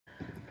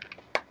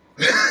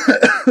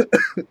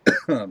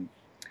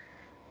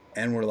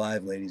And we're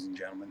live, ladies and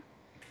gentlemen.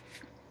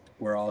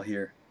 We're all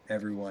here.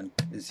 Everyone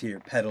is here.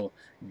 Pedal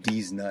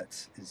D's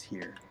Nuts is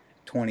here.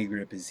 20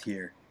 Grip is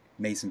here.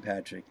 Mason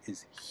Patrick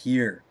is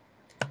here.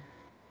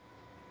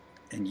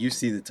 And you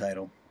see the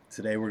title.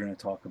 Today we're going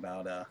to talk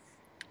about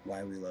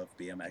why we love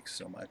BMX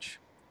so much.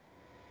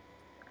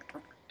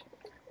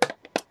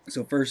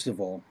 So first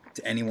of all,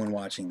 to anyone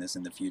watching this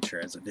in the future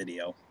as a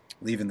video,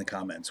 leave in the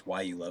comments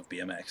why you love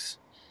BMX.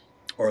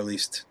 Or at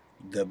least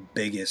the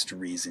biggest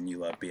reason you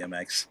love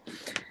BMX.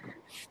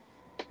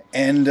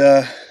 And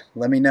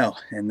let me know,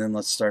 and then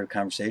let's start a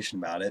conversation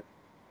about it.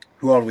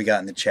 Who all do we got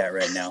in the chat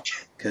right now?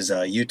 Because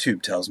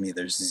YouTube tells me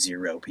there's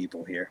 0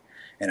 people here,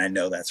 and I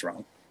know that's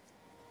wrong.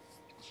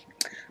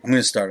 I'm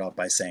going to start off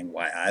by saying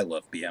why I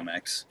love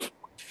BMX.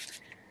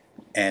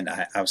 And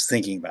I was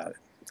thinking about it,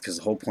 because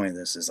the whole point of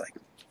this is like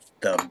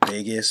the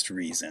biggest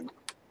reason,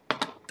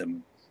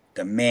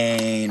 the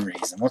main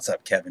reason. What's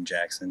up, Kevin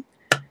Jackson?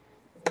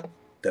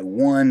 The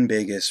one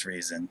biggest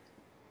reason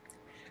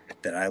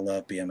that I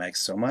love BMX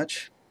so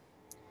much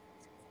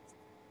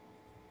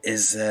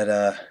is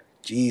that,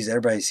 geez,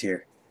 everybody's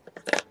here,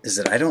 is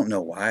that I don't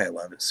know why I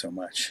love it so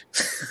much.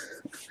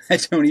 I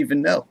don't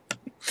even know.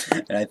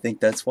 And I think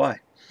that's why.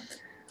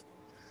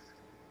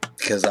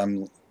 Because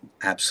I'm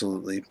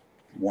absolutely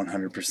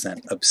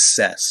 100%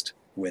 obsessed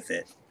with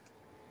it.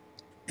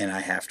 And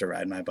I have to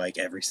ride my bike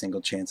every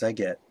single chance I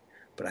get,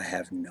 but I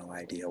have no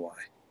idea why.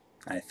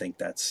 I think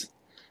it's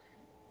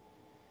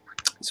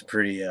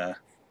pretty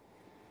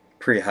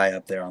high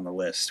up there on the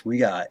list. We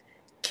got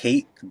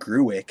Kate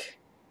Gruick.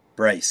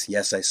 Bryce,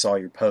 yes, I saw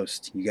your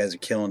post. You guys are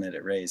killing it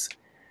at Rays.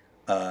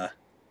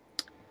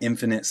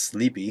 Infinite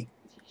Sleepy,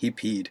 he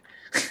peed.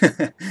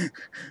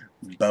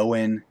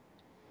 Bowen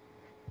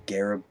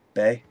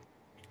Garibay.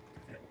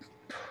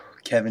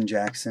 Kevin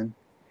Jackson.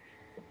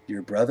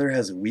 Your brother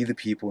has a We the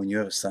People and you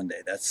have a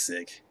Sunday. That's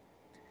sick.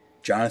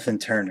 Jonathan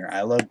Turner.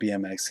 I love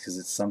BMX because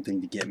it's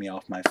something to get me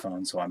off my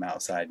phone so I'm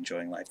outside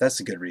enjoying life. That's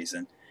a good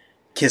reason.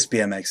 Kiss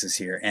BMX is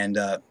here. And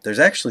there's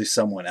actually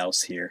someone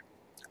else here.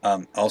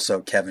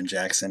 Also, Kevin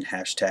Jackson,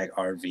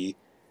 #RV.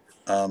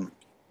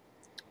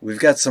 We've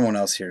got someone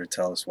else here to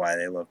tell us why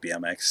they love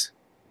BMX.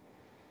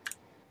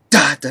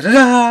 Da da da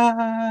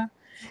da!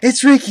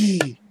 It's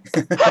Ricky!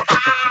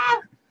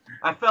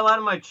 I fell out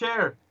of my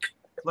chair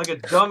like a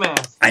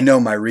dumbass. I know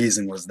my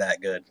reason was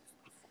that good.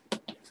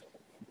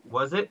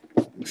 Was it?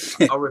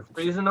 Are we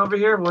freezing over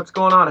here? What's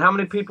going on? How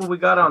many people we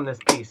got on this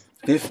piece?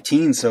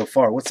 15 so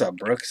far. What's up,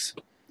 Brooks?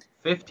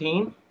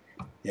 15?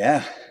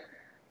 Yeah.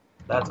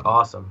 That's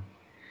awesome.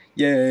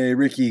 Yay,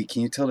 Ricky,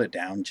 can you tilt it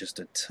down just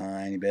a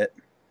tiny bit?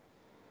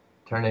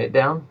 Turn it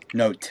down?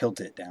 No,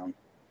 tilt it down.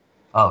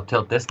 Oh,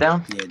 tilt this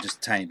down? Yeah, just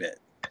a tiny bit.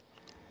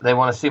 They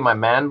want to see my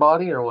man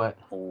body or what?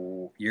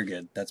 Oh, you're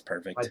good. That's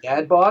perfect. My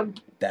dad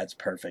bod? That's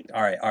perfect.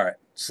 All right.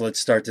 So let's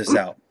start this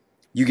out.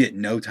 You get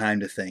no time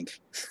to think.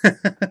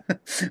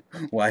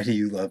 Why do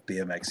you love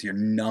BMX? Your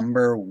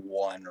number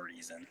one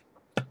reason.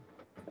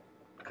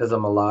 Because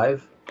I'm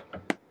alive.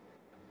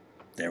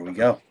 There we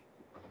go.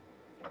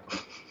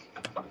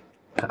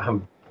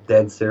 I'm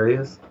dead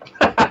serious.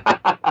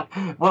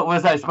 What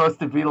was I supposed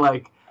to be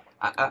like?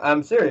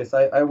 I'm serious.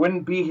 I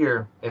wouldn't be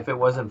here if it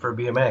wasn't for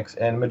BMX.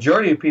 And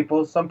majority of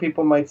people, some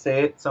people might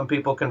say it. Some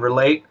people can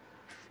relate.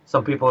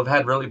 Some people have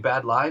had really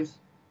bad lives.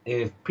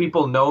 If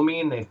people know me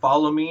and they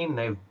follow me and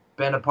they've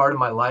been a part of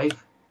my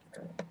life,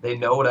 they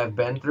know what I've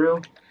been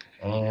through.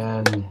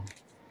 And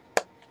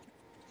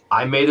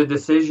I made a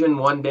decision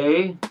one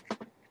day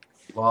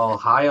while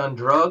high on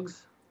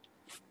drugs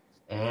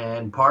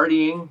and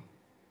partying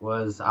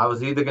I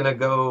was either going to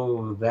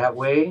go that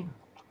way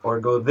or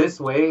go this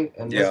way,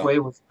 and this way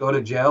was go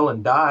to jail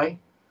and die,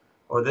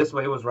 or this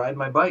way was ride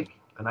my bike.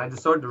 And I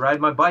decided to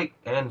ride my bike.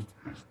 And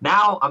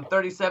now I'm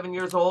 37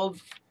 years old.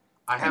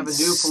 I have a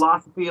new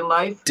philosophy in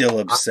life. Still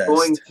obsessed. I'm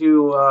going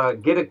to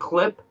get a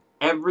clip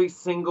every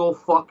single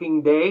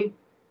fucking day.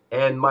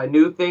 And my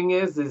new thing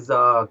is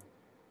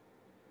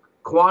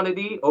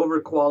quantity over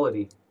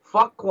quality.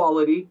 Fuck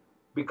quality,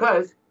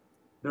 because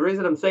the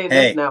reason I'm saying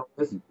this now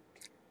is...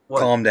 What?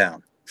 Calm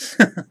down.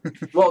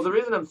 Well, the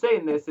reason I'm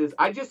saying this is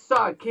I just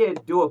saw a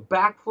kid do a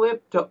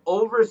backflip to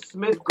over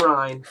Smith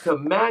grind to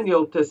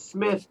manual to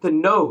Smith to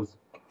nose.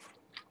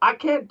 I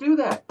can't do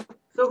that.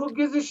 So who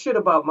gives a shit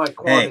about my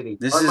quantity? Hey,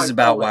 this is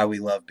about why we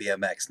love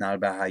BMX, not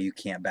about how you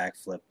can't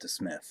backflip to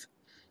Smith.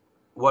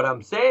 What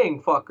I'm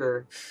saying,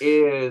 fucker,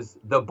 is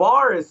the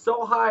bar is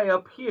so high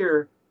up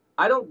here,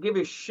 I don't give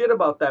a shit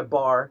about that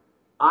bar.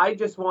 I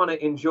just want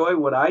to enjoy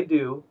what I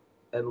do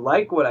and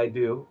like what I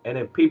do, and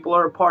if people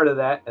are a part of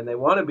that and they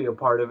want to be a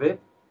part of it,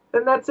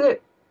 then that's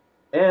it.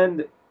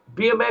 And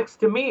BMX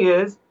to me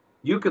is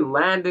you can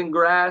land in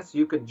grass,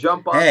 you can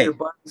jump off your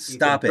bike,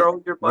 stop you can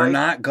throw your bike. We're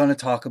not going to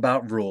talk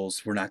about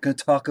rules. We're not going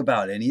to talk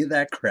about any of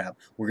that crap.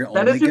 We're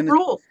that only isn't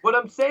rules. What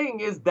I'm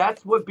saying is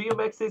that's what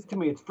BMX is to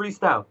me. It's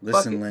freestyle.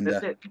 Listen,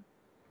 Linda,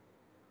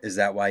 is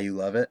that why you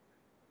love it?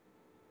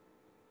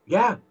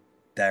 Yeah.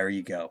 There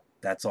you go.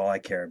 That's all I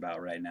care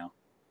about right now.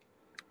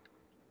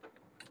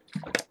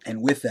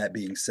 And with that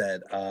being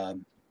said, I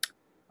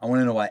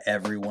want to know why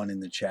everyone in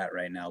the chat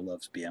right now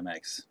loves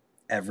BMX.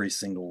 Every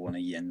single one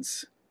of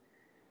yins.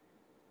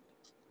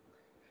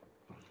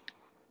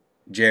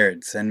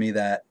 Jared, send me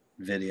that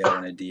video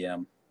in a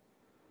DM.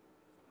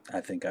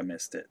 I think I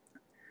missed it.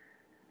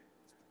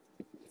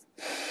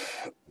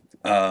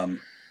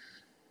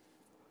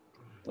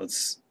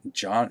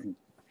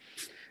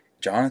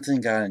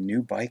 Jonathan got a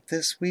new bike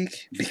this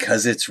week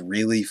because it's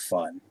really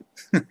fun.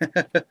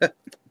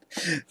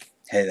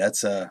 Hey,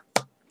 that's a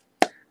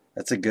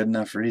good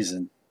enough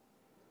reason.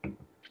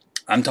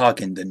 I'm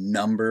talking the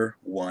number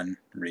one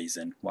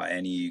reason why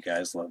any of you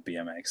guys love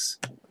BMX.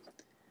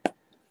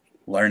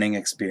 Learning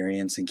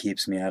experience and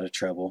keeps me out of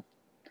trouble.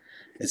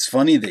 It's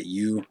funny that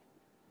you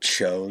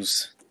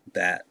chose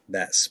that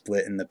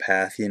split in the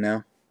path, you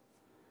know?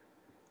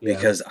 Yeah.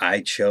 Because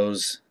I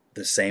chose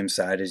the same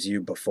side as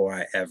you before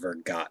I ever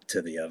got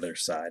to the other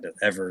side,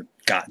 ever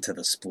got to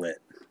the split.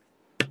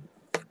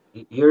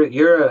 You're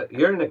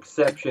an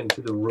exception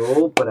to the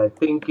rule, but I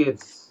think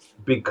it's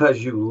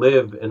because you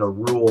live in a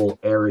rural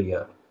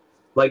area.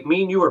 Like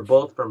me and you are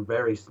both from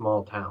very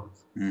small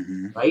towns,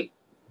 right?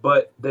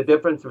 But the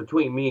difference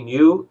between me and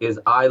you is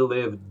I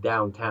lived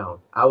downtown.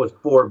 I was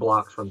 4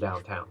 blocks from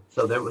downtown.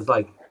 So there was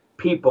like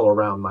people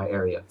around my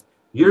area.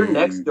 Your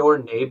next door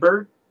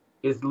neighbor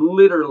is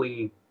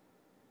literally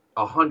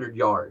 100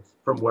 yards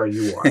from where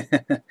you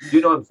are.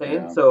 You know what I'm saying?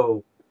 Yeah.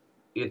 So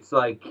it's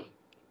like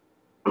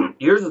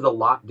yours is a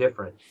lot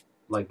different.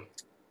 Like,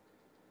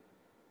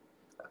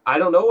 I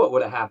don't know what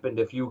would have happened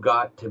if you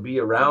got to be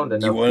around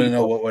enough. You want to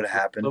know what would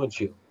happen? Don't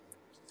you?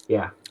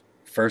 Yeah.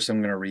 First, I'm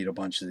going to read a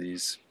bunch of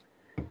these.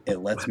 It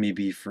lets me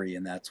be free,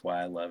 and that's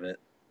why I love it.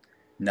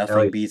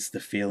 Nothing beats the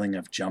feeling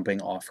of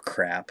jumping off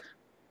crap.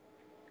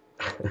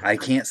 I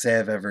can't say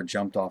I've ever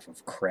jumped off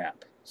of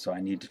crap, so I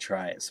need to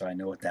try it so I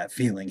know what that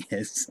feeling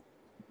is.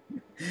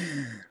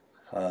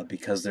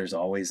 Because there's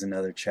always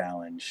another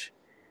challenge.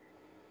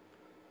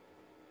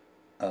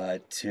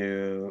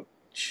 To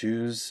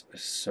choose a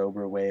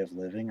sober way of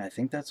living, I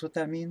think that's what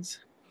that means.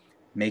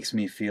 Makes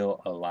me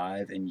feel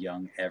alive and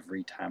young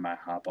every time I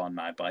hop on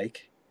my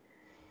bike.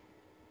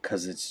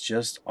 Because it's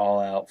just all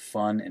out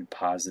fun and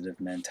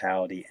positive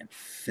mentality, and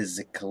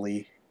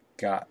physically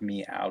got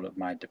me out of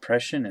my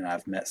depression, and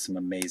I've met some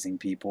amazing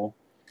people.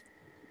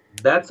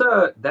 That's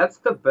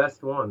the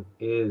best one.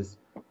 Is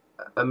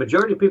a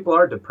majority of people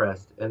are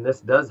depressed, and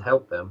this does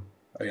help them.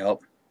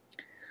 Yep.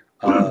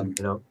 You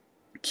know,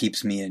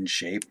 keeps me in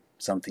shape.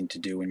 Something to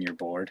do when you're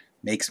bored.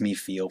 Makes me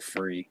feel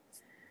free.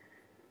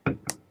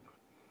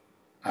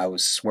 I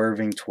was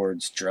swerving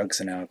towards drugs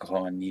and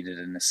alcohol and needed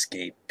an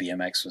escape.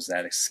 BMX was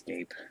that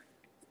escape.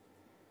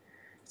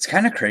 It's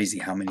kind of crazy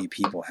how many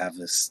people have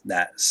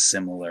that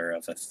similar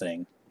of a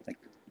thing. Like,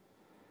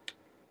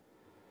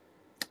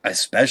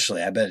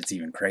 especially, I bet it's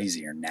even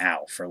crazier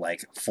now for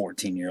like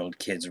 14-year-old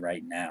kids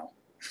right now.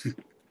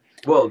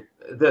 Well,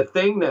 the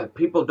thing that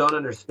people don't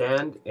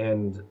understand,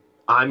 and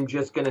I'm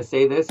just gonna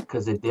say this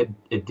because it did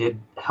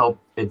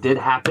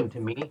happen to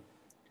me,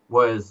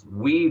 was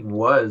weed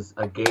was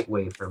a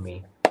gateway for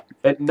me.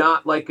 And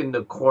not like in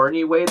the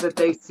corny way that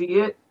they see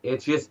it.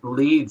 It just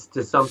leads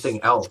to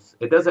something else.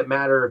 It doesn't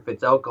matter if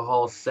it's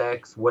alcohol,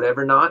 sex,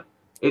 whatever not.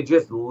 It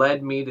just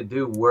led me to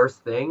do worse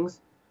things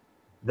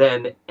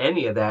than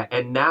any of that.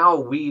 And now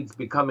weed's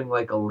becoming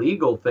like a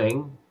legal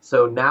thing.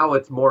 So now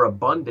it's more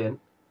abundant.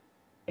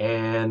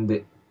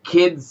 And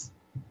kids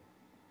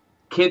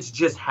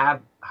just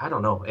have, I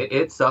don't know,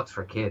 it sucks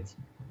for kids.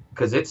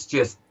 Because it's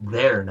just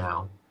there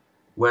now.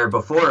 Where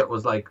before it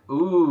was like,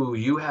 ooh,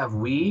 you have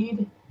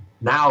weed?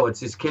 Now it's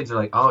just kids are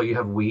like, oh, you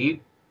have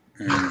weed?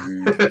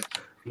 You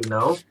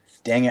know?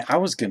 Dang it, I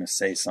was going to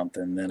say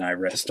something, then I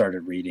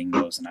started reading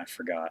those and I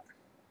forgot.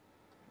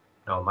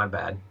 Oh, my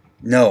bad.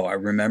 No, I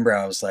remember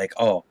I was like,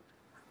 oh,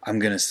 I'm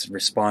going to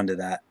respond to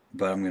that,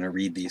 but I'm going to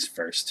read these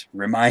first.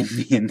 Remind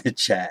me in the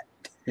chat,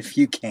 if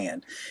you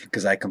can,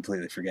 because I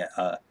completely forget.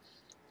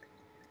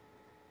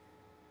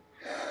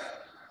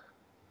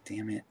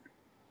 Damn it.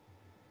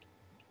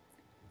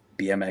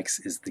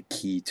 BMX is the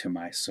key to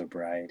my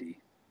sobriety.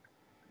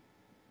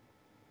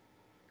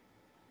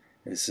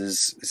 It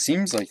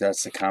seems like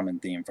that's the common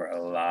theme for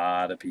a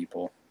lot of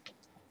people.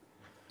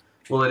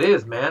 Well, it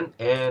is, man.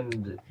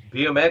 And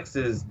BMX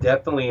is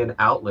definitely an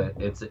outlet.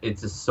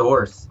 It's a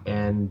source,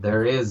 and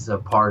there is a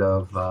part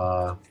of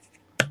I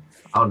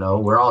don't know.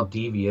 We're all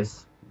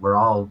devious. We're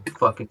all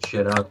fucking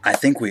shit up. I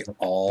think we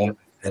all.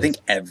 I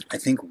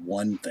think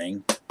one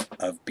thing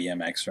of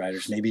BMX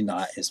riders, maybe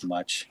not as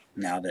much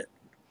now that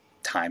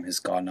time has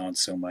gone on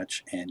so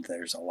much and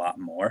there's a lot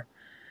more,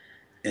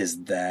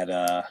 is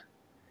that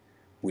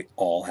we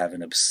all have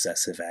an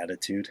obsessive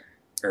attitude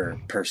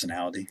or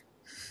personality.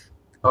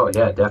 Oh,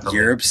 yeah, definitely.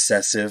 You're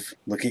obsessive.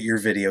 Look at your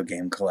video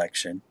game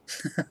collection.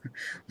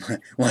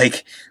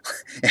 Like,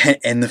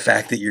 and the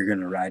fact that you're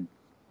going to ride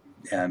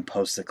and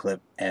post a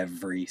clip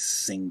every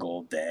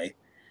single day.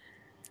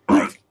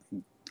 Like,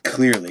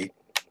 clearly,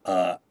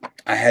 I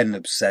had an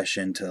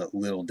obsession to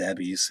Little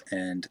Debbie's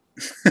and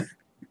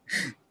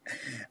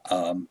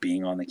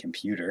being on the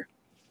computer.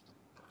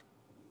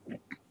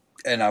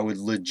 and I would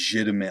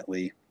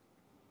legitimately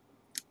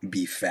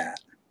be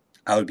fat.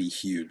 I would be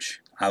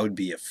huge. I would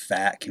be a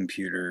fat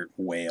computer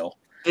whale.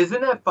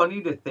 Isn't that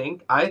funny to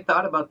think? I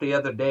thought about the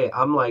other day.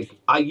 I'm like,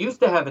 I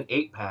used to have an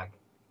 8-pack,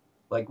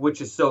 like,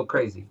 which is so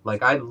crazy.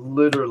 Like, I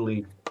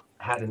literally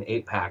had an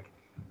 8-pack,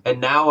 and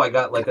now I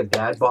got like a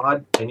dad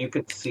bod, and you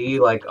can see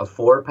like a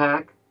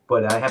 4-pack,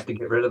 but I have to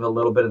get rid of a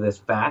little bit of this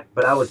fat.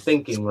 But I was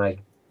thinking, like,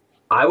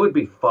 I would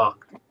be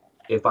fucked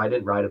if I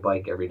didn't ride a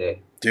bike every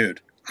day.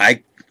 Dude,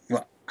 I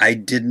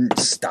didn't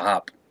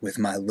stop with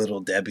my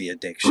Little Debbie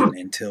addiction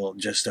until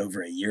just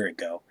over a year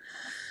ago.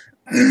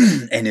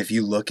 And if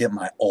you look at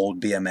my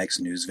old BMX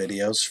news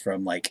videos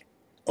from like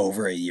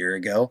over a year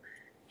ago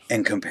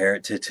and compare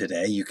it to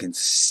today, you can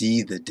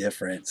see the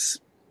difference.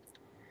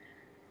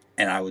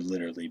 And I would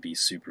literally be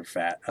super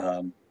fat.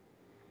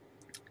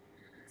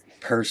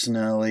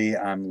 Personally,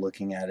 I'm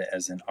looking at it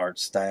as an art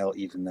style,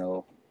 even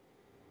though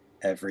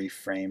every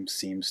frame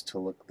seems to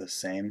look the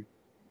same.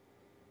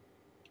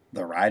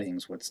 The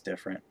writing's what's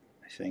different,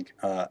 I think.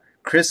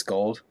 Chris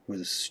Gold with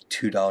a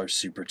 $2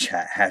 super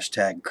chat,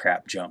 hashtag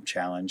crap jump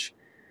challenge.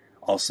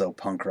 Also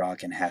punk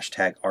rock and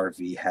hashtag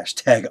RV,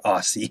 hashtag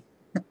Aussie.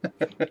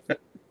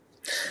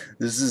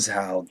 This is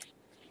how.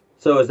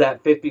 So is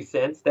that 50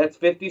 cents? That's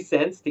 50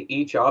 cents to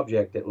each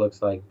object, it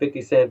looks like.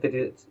 50 cents, 50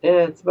 cents.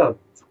 Yeah,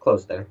 it's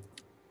close there.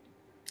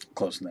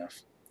 Close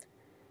enough.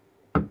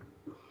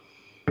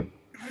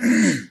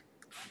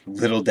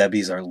 Little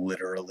Debbie's are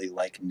literally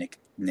like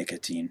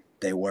nicotine.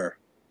 They were.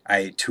 I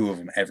ate 2 of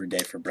them every day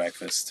for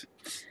breakfast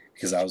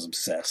because I was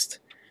obsessed.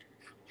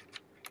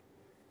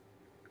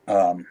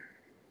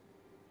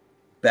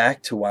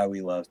 Back to why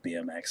we love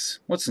BMX.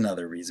 What's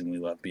another reason we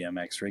love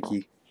BMX,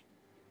 Ricky?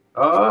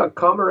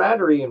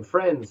 Camaraderie and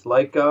friends.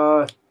 Like,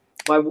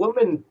 my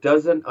woman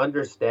doesn't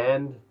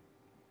understand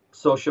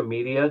social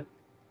media,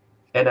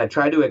 and I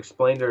try to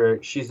explain to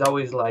her. She's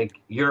always like,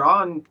 you're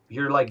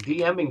like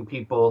DMing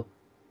people,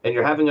 and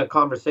you're having a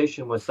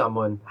conversation with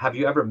someone. Have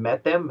you ever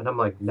met them? And I'm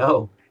like,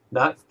 no,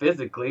 not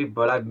physically,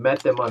 but I've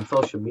met them on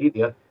social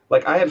media.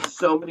 Like, I have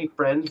so many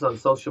friends on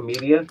social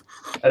media,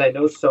 and I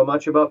know so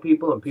much about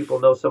people, and people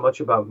know so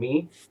much about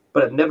me,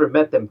 but I've never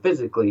met them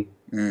physically.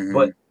 Mm-hmm.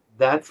 But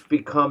that's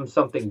become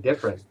something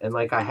different. And,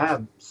 like, I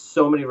have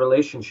so many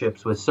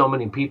relationships with so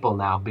many people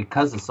now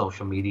because of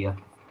social media.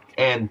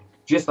 And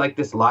just like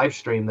this live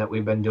stream that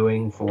we've been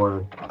doing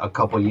for a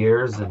couple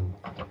years, and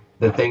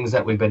the things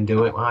that we've been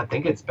doing, well, I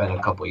think it's been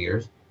a couple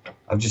years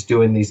of just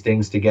doing these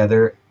things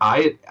together.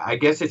 I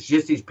guess it's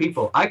just these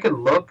people. I could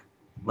look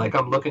like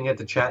I'm looking at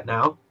the chat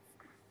now.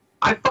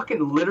 I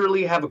fucking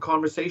literally have a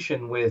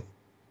conversation with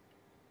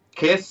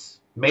Kiss,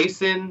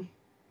 Mason,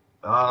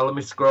 let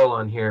me scroll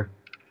on here,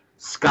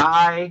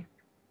 Sky,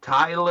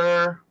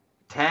 Tyler,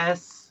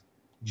 Tess,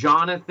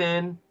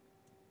 Jonathan,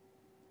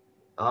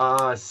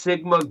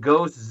 Sigma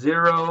Ghost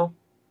Zero,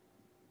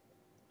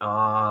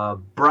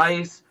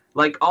 Bryce,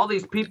 like all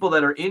these people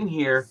that are in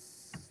here,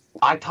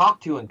 I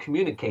talk to and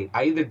communicate.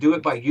 I either do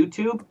it by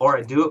YouTube or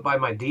I do it by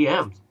my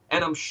DMs.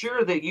 And I'm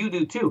sure that you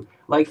do too.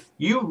 Like,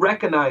 you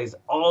recognize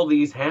all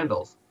these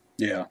handles.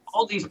 Yeah.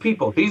 All these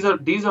people. These are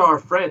our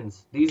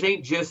friends. These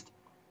ain't just,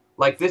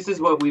 like, this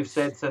is what we've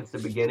said since the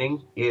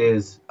beginning,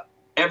 is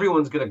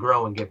everyone's going to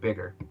grow and get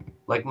bigger.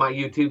 Like, my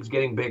YouTube's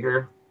getting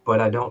bigger,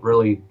 but I don't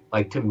really,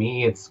 like, to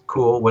me, it's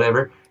cool,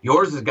 whatever.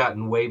 Yours has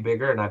gotten way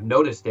bigger, and I've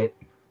noticed it.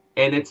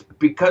 And it's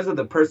because of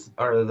not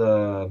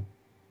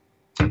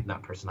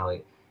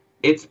personality.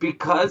 It's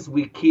because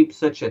we keep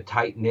such a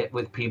tight knit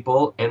with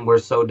people, and we're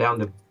so down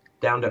to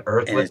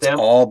earth and with it's them.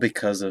 All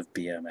because of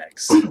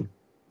BMX.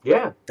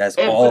 Yeah,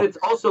 all. But it's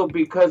also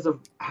because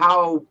of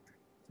how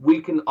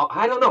we can.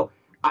 I don't know.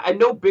 I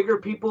know bigger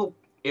people.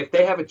 If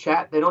they have a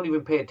chat, they don't even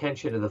pay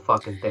attention to the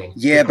fucking thing.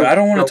 Yeah, but I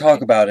don't want to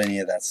talk about any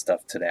of that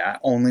stuff today. I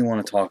only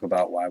want to talk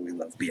about why we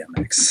love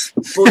BMX.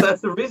 Well,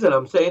 that's the reason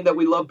I'm saying that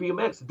we love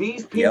BMX.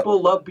 These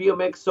people love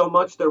BMX so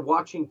much they're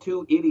watching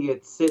 2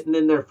 idiots sitting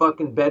in their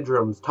fucking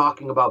bedrooms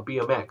talking about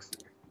BMX.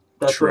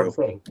 That's True. what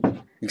I'm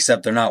saying.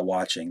 Except they're not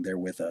watching. They're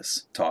with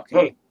us talking.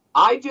 Hey,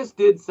 I just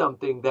did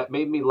something that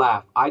made me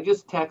laugh. I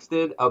just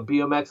texted a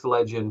BMX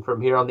legend from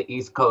here on the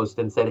East Coast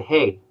and said,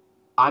 hey,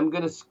 I'm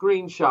going to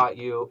screenshot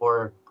you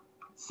or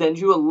send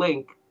you a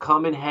link.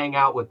 Come and hang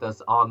out with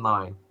us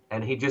online.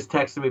 And he just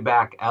texted me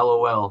back,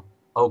 LOL,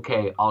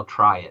 okay, I'll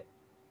try it.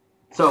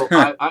 So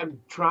I'm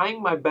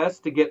trying my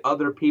best to get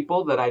other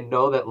people that I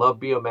know that love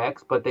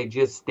BMX, but they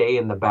just stay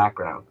in the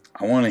background.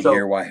 I want to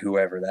hear why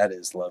whoever that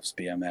is loves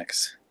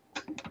BMX.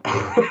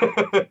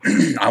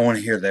 I want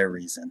to hear their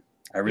reason.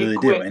 I really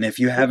do. And if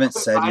you haven't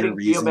said your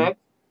reason. BMX,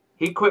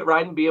 he quit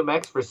riding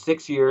BMX for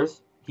 6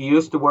 years. He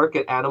used to work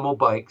at Animal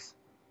Bikes,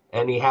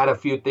 and he had a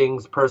few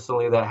things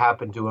personally that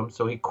happened to him,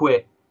 so he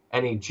quit,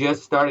 and he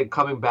just started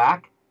coming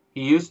back.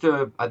 He used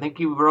to, I think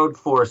he rode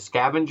for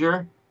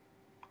Scavenger,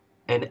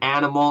 an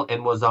Animal,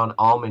 and was on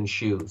Almond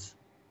Shoes.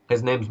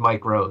 His name's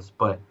Mike Rose,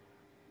 but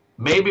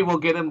maybe we'll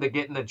get him to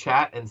get in the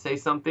chat and say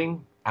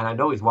something, and I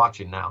know he's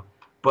watching now,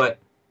 but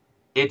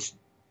it's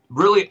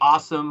really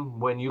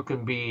awesome when you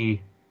can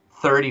be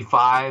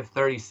 35,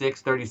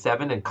 36,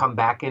 37 and come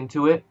back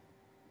into it,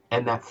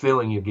 and that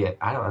feeling you get.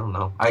 I don't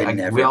know. It We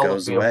never all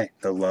goes away.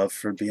 The love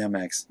for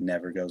BMX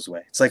never goes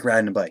away. It's like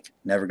riding a bike.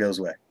 Never goes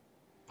away.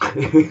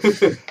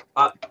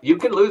 You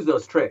can lose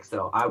those tricks,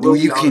 though. I will. Well,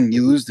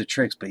 you lose the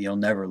tricks, but you'll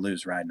never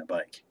lose riding a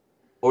bike.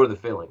 Or the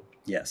feeling.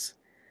 Yes.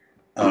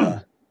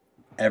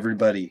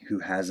 Everybody who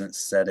hasn't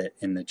said it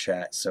in the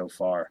chat so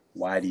far,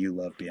 why do you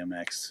love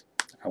BMX?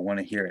 I want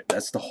to hear it.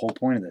 That's the whole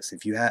point of this.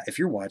 If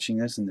you're watching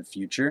this in the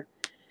future,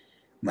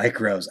 Mike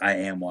Rose, I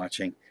am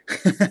watching.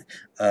 Did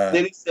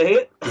he say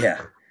it?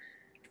 Yeah.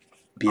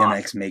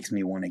 BMX makes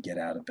me want to get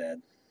out of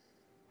bed.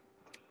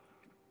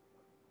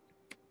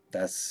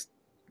 That's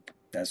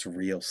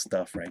real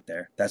stuff right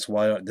there. That's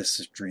what this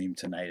stream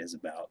tonight is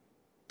about.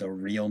 The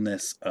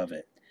realness of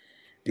it.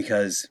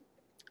 Because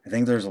I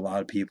think there's a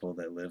lot of people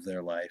that live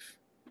their life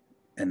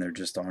and they're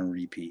just on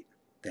repeat.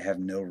 They have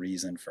no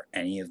reason for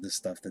any of the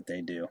stuff that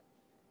they do.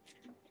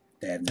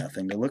 They have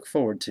nothing to look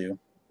forward to.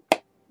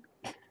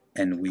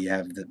 And we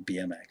have the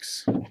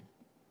BMX.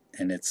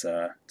 And it's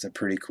a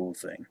pretty cool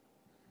thing.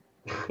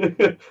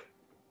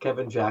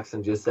 Kevin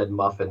Jackson just said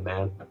Muffin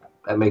Man.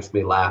 That makes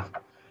me laugh.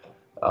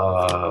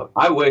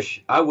 I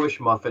wish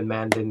Muffin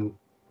Man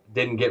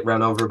didn't get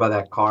run over by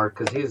that car,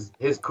 because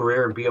his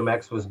career in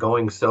BMX was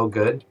going so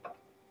good.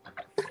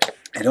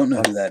 I don't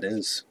know who that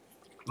is.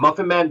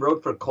 Muffin Man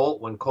rode for Colt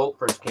when Colt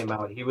first came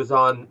out. He was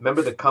on,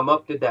 remember the Come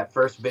Up did that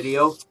first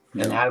video?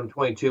 No. And Adam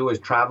 22 was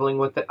traveling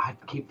with it. I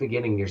keep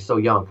forgetting you're so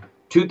young.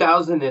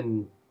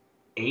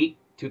 2008,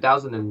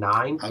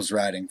 2009. I was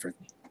riding for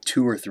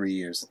 2 or 3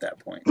 years at that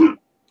point.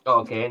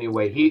 Okay,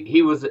 anyway,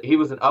 he was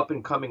an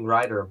up-and-coming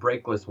rider, a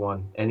brakeless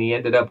one, and he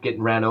ended up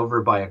getting ran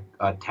over by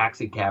a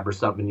taxi cab or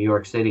something in New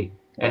York City,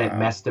 and it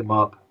messed him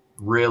up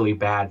really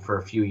bad for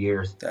a few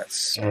years. That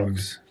sucks. And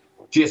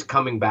just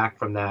coming back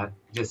from that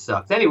just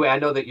sucks. Anyway, I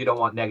know that you don't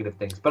want negative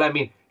things, but I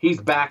mean,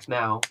 he's back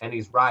now, and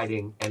he's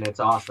riding, and it's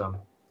awesome,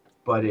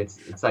 but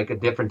it's like a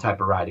different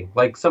type of riding.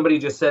 Like somebody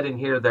just said in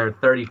here, they're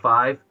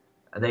 35,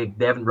 they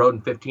haven't rode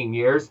in 15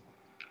 years.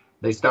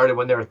 They started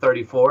when they were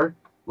 34.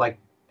 Like,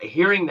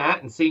 hearing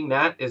that and seeing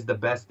that is the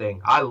best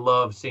thing. I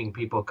love seeing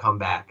people come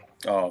back.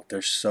 Oh,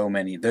 there's so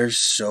many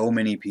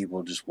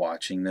people just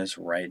watching this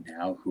right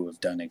now who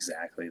have done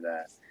exactly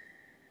that.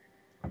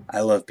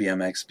 I love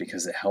BMX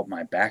because it helped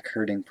my back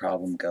hurting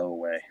problem go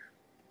away.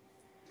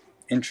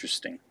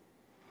 Interesting.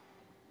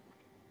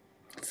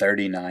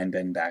 39,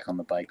 been back on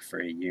the bike for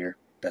a year.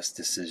 Best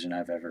decision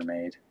I've ever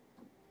made.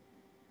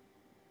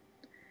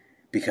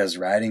 Because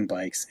riding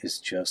bikes is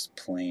just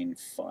plain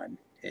fun.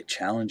 It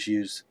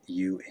challenges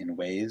you in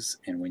ways,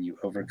 and when you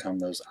overcome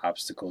those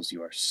obstacles,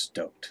 you are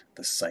stoked.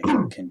 The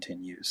cycle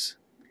continues.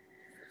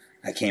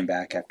 I came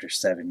back after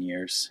 7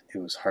 years. It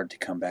was hard to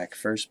come back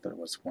first, but it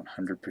was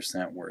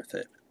 100% worth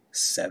it.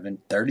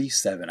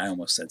 37, I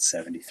almost said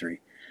 73.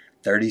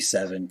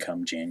 37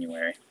 come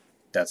January.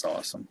 That's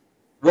awesome.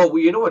 Well,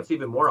 you know what's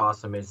even more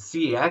awesome is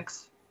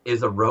CX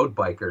is a road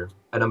biker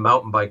and a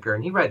mountain biker,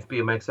 and he rides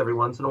BMX every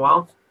once in a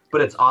while,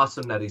 but it's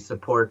awesome that he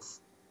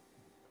supports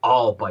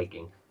all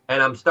biking.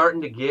 And I'm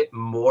starting to get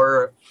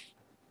more,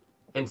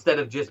 instead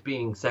of just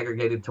being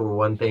segregated to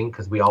one thing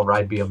because we all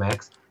ride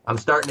BMX, I'm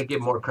starting to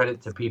give more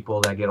credit to people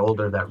that get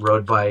older that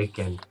road bike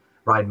and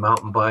ride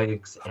mountain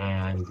bikes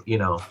and, you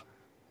know,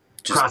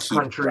 Just cross keep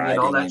country and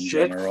all that riding in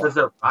shit general. because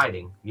they're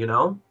riding, you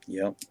know?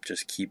 Yep,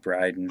 just keep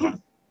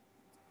riding.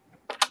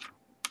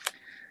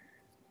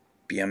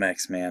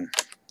 BMX, man.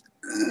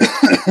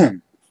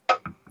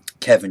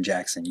 Kevin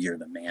Jackson, you're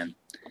the man.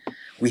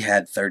 We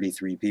had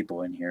 33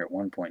 people in here at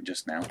one point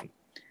just now.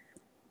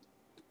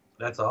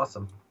 That's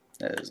awesome.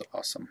 That is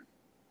awesome.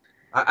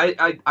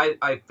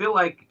 I feel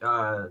like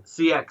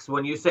CX,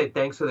 when you say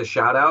thanks for the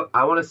shout out,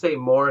 I want to say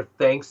more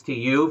thanks to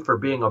you for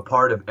being a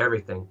part of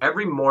everything.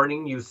 Every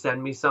morning you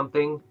send me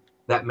something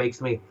that makes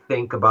me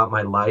think about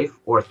my life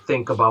or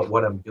think about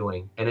what I'm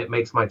doing, and it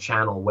makes my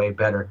channel way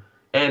better.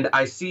 And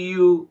I see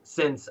you,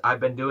 since I've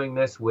been doing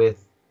this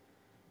with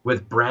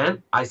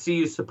Brant, I see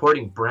you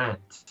supporting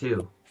Brant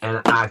too. And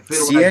I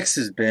feel CX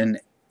has been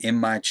in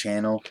my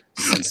channel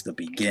since the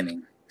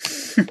beginning.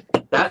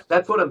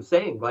 That's what I'm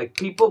saying. Like,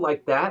 people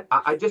like that,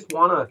 I just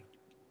want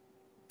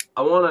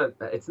to,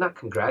 it's not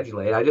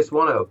congratulate, I just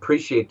want to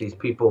appreciate these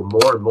people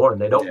more and more,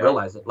 and they don't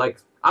realize it. Like,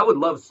 I would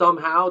love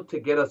somehow to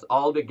get us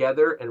all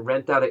together and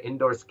rent out an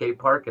indoor skate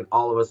park and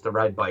all of us to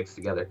ride bikes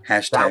together.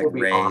 That would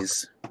be Raise.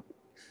 awesome.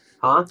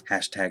 Huh?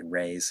 Hashtag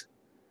Raise.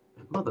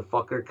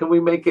 Motherfucker, can we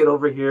make it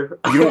over here?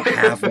 You don't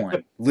have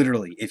one.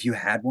 Literally, if you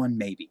had one,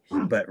 maybe.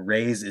 But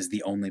Raise is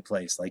the only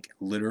place. Like,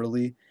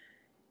 literally,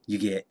 you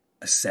get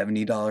a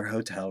 $70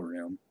 hotel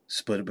room,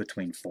 split it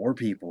between 4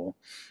 people,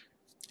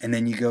 and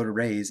then you go to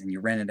Raise and you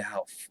rent it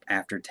out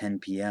after 10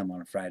 p.m.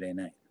 on a Friday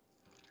night.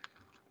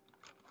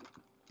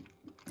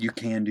 You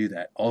can do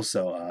that.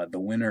 Also, the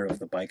winner of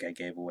the bike I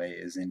gave away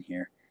is in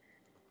here.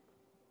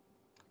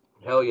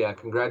 Hell yeah.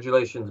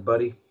 Congratulations,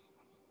 buddy.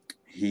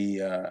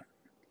 He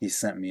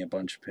sent me a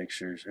bunch of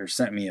pictures, or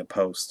sent me a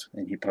post,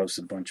 and he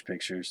posted a bunch of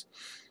pictures.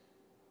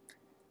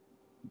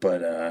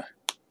 But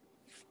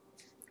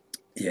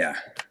Yeah.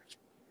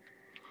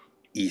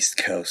 East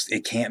Coast.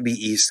 It can't be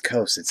East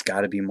Coast. It's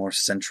got to be more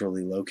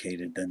centrally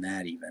located than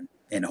that even.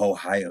 And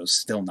Ohio's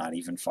still not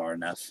even far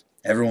enough.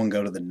 Everyone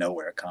go to the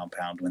Nowhere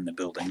compound when the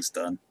building's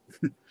done.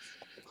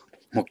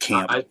 We'll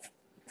camp.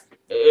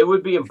 It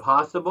would be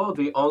impossible.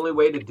 The only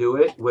way to do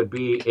it would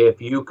be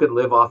if you could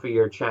live off of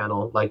your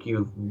channel like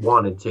you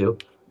wanted to,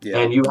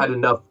 and you had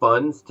enough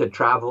funds to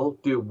travel,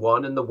 do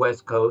one in the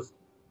West Coast,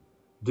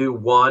 do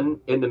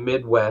one in the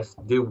Midwest,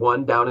 do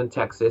one down in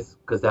Texas,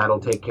 because that'll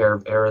take care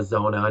of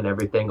Arizona and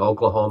everything,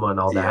 Oklahoma and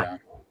all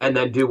that, and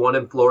then do one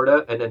in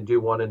Florida, and then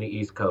do one in the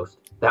East Coast.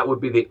 That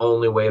would be the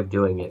only way of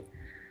doing it.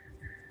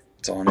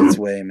 It's on its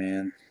way,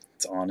 man.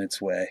 It's on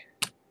its way.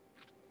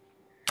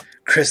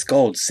 Chris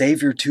Gold,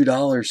 save your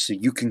 $2 so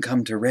you can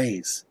come to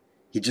Raise.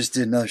 He just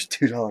did another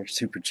 $2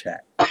 super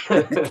chat.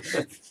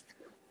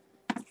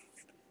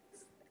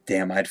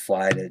 Damn, I'd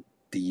fly to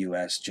the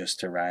U.S. just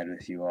to ride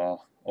with you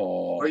all.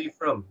 Oh. Where are you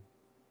from?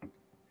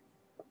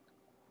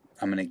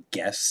 I'm going to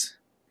guess.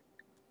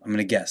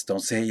 Don't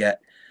say it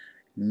yet.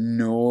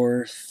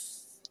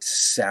 North,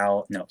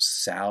 south,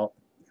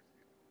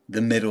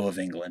 the middle of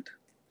England.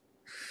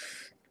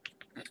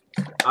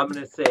 I'm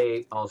going to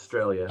say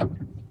Australia.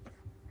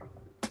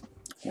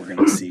 We're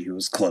going to see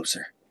who's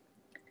closer.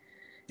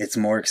 It's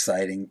more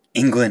exciting.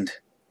 England,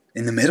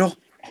 in the middle.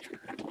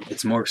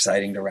 It's more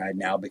exciting to ride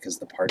now because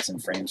the parts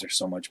and frames are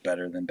so much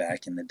better than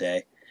back in the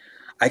day.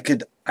 I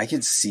could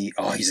see.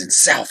 Oh, he's in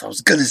South. I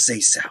was gonna say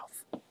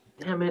South.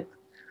 Damn it.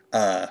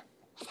 I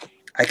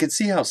could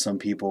see how some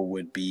people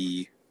would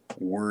be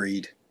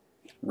worried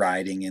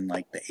riding in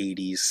like the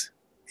 80s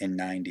and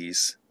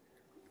 90s,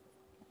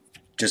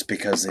 just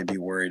because they'd be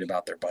worried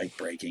about their bike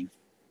breaking.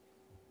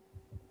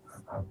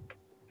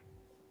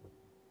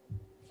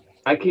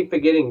 I keep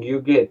forgetting you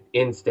get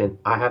instant.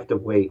 I have to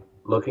wait.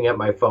 Looking at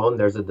my phone,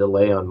 there's a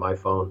delay on my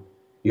phone.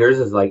 Yours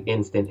is like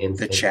instant.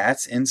 The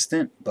chat's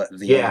instant, but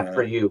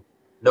for you.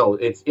 No,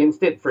 it's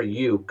instant for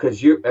you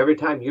because every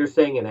time you're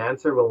saying an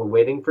answer when we're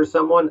waiting for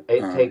someone,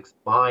 it takes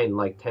mine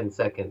like 10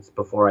 seconds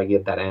before I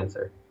get that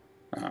answer.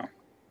 Oh,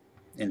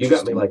 you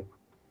got me like,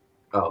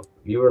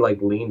 you were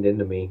like leaned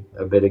into me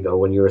a bit ago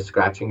when you were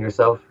scratching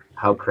yourself.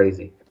 How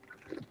crazy!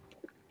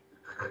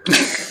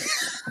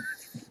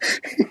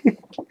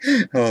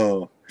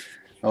 oh,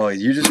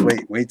 you just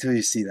wait till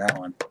you see that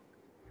one.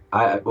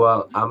 I'm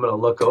gonna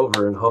look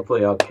over and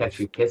hopefully I'll catch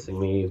you kissing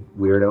me, you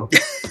weirdo.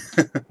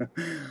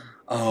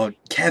 Oh,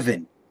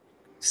 Kevin,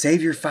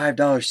 save your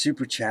 $5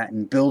 super chat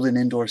and build an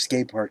indoor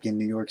skate park in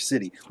New York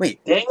City.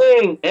 Wait.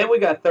 Dang, and we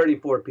got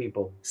 34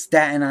 people.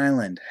 Staten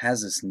Island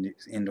has this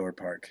indoor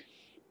park.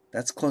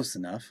 That's close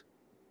enough.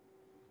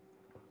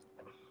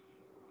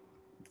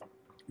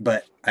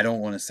 But I don't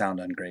want to sound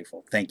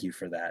ungrateful. Thank you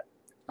for that.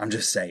 I'm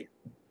just saying.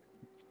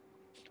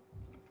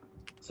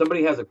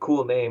 Somebody has a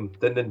cool name.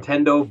 The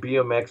Nintendo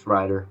BMX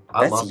Rider.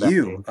 I love that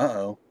name.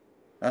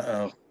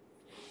 Uh-oh.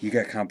 You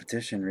got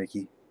competition,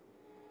 Ricky.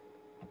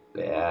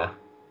 Yeah.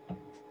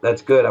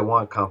 That's good. I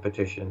want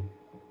competition.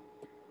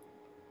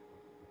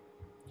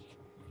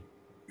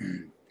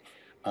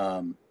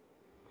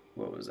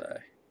 What was I?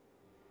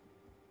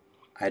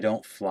 I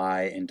don't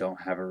fly and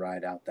don't have a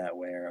ride out that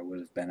way, or I would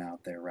have been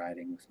out there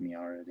riding with me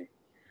already.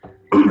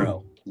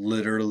 Bro,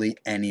 literally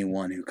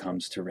anyone who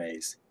comes to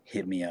Raise,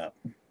 hit me up.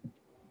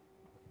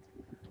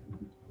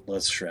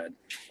 Let's shred.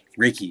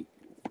 Ricky,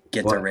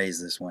 get to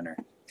Raise this winter.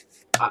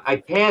 I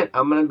can't.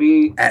 I'm going to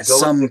be... At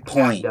some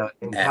point.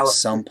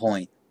 Some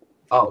point.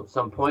 Oh,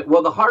 some point.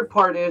 Well, the hard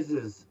part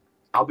is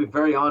I'll be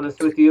very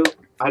honest with you.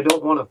 I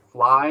don't want to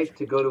fly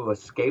to go to a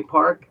skate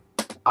park.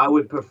 I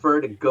would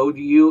prefer to go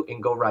to you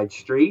and go ride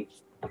street.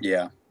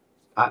 Yeah.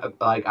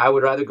 I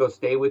would rather go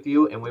stay with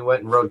you and we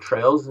went and rode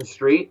trails and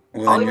street.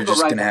 Well, then you're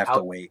just going to have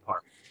to wait.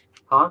 Park.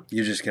 Huh?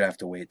 You're just going to have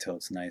to wait till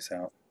it's nice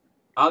out.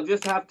 I'll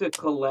just have to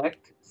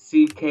collect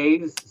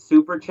CK's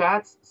super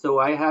chats so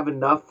I have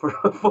enough for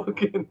a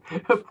fucking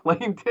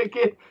plane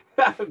ticket.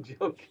 I'm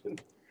joking.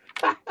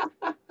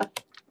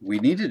 We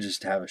need to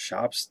just have a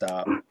shop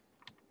stop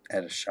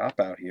at a shop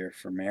out here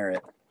for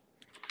Merit.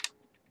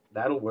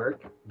 That'll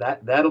work.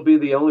 That'll be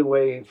the only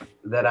way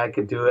that I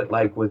could do it,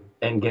 like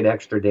and get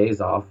extra days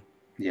off.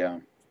 Yeah.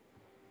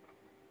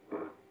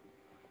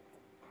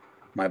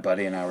 My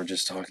buddy and I were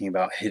just talking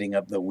about hitting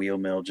up the wheel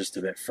mill just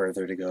a bit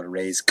further to go to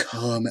Raise.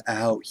 Come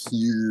out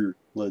here.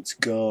 Let's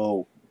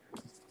go.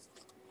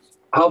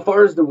 How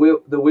far is the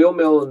wheel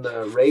mill and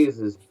the Raise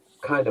is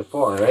kind of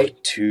far, right?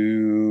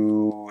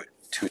 2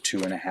 to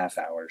 2.5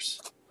 hours.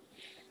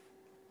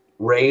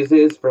 Raise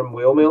is from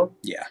wheel mill?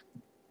 Yeah.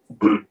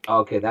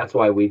 Okay, that's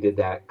why we did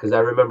that. Because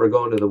I remember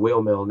going to the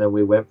wheel mill and then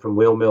we went from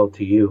wheel mill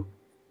to you.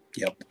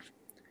 Yep.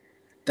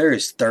 There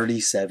is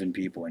 37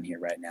 people in here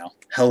right now.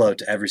 Hello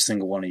to every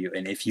single one of you.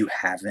 And if you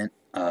haven't,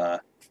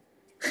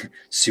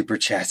 Super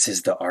Chats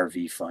is the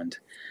RV fund.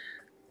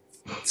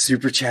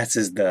 Super Chats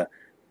is the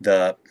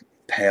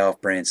pay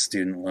off Brand's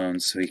student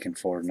loans so he can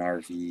afford an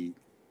RV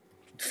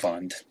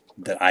fund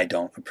that I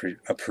don't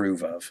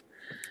approve of.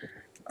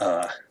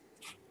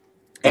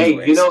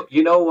 Anyways.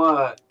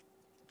 Hey,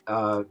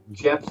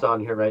 Jeff's on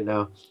here right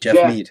now.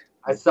 Jeff Mead.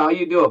 I saw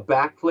you do a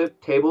backflip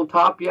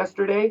tabletop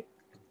yesterday.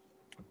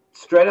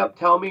 Straight up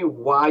tell me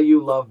why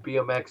you love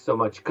BMX so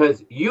much.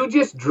 Because you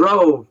just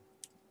drove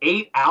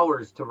 8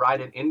 hours to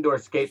ride an indoor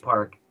skate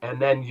park,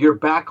 and then you're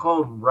back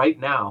home right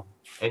now,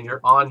 and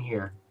you're on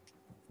here.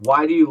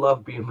 Why do you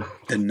love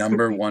BMX? The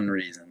number one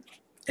reason.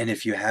 And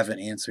if you haven't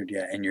answered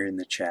yet and you're in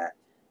the chat,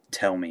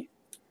 tell me.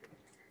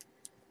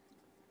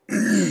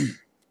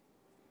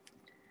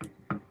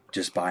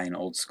 Just buy an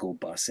old school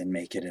bus and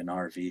make it an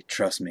RV.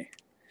 Trust me.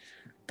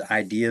 The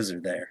ideas are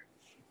there.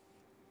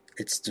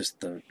 It's just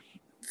the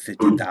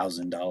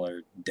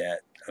 $50,000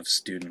 debt of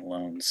student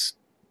loans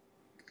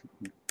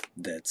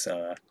that's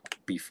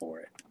before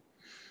it.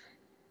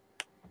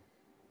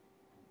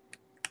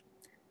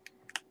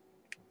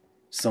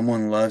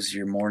 Someone loves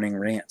your morning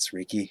rants,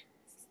 Ricky.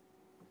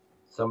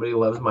 Somebody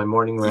loves my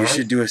morning rants? You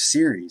should do a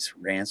series,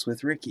 Rants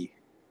with Ricky.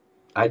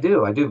 I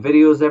do. I do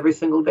videos every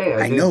single day.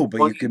 I know,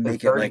 but you can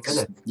make it like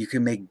minutes. You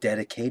can make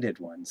dedicated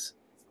ones.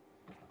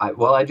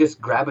 I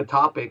just grab a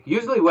topic.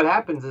 Usually what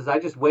happens is I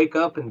just wake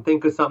up and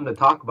think of something to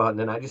talk about, and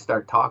then I just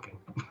start talking.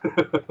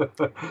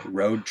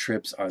 Road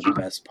trips are the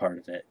best part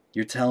of it.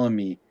 You're telling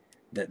me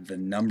that the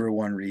number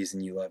one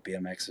reason you love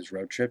BMX is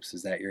road trips?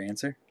 Is that your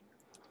answer?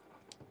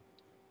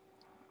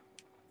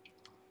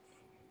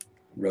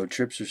 Road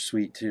trips are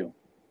sweet too.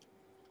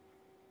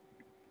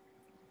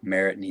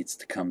 Merritt needs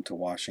to come to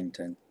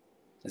Washington.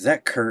 Is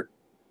that Kurt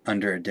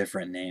under a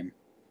different name?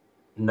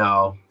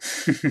 No.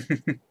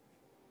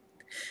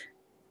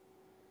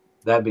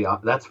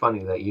 That's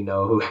funny that you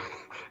know who.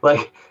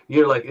 Like,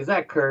 you're like, is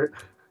that Kurt?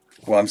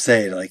 Well, I'm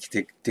saying, like,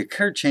 did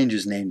Kurt change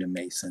his name to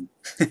Mason?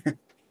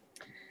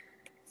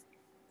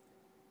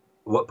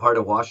 What part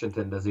of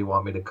Washington does he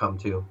want me to come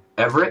to?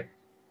 Everett?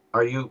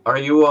 Are you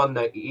on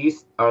the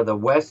east or the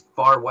west,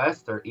 far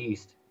west or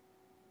east?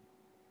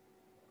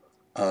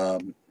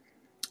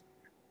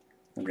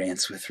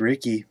 Rants with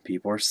Ricky.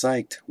 People are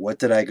psyched. What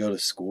did I go to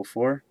school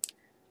for?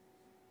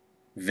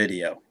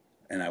 Video.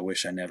 And I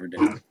wish I never did.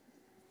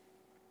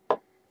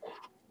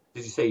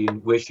 Did you say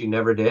you wish you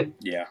never did?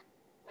 Yeah.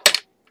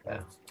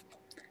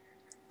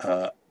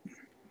 Yeah.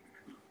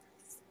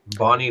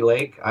 Bonnie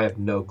Lake? I have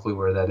no clue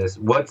where that is.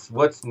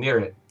 What's near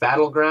it?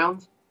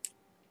 Battlegrounds?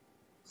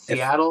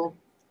 Seattle?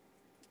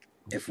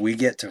 If we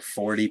get to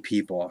 40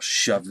 people, I'll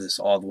shove this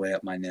all the way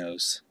up my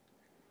nose.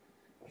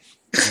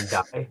 And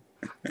die?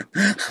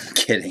 I'm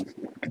kidding.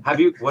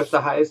 What's the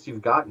highest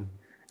you've gotten?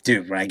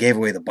 Dude, when I gave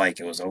away the bike,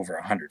 it was over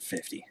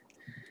 150.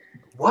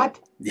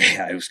 What?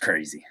 Yeah, it was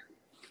crazy.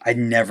 I'd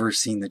never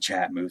seen the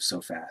chat move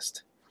so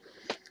fast.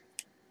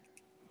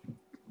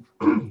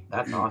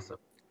 That's awesome.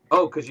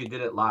 Oh, because you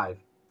did it live.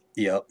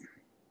 Yep.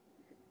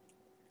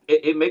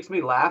 It makes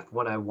me laugh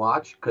when I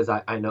watch, because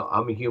I know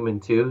I'm a human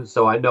too.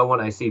 So I know when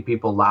I see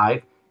people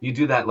live, you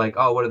do that like,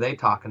 oh, what are they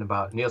talking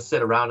about? And you'll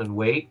sit around and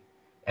wait.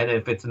 And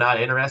if it's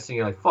not interesting,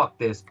 you're like, fuck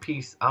this,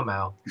 peace, I'm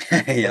out.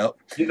 Yep.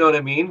 You know what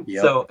I mean?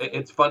 Yep. So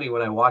it's funny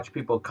when I watch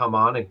people come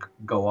on and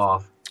go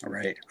off.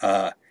 Right.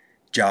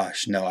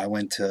 Josh, no, I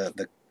went to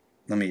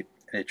let me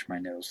itch my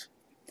nose.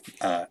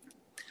 I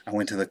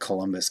went to the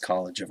Columbus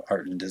College of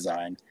Art and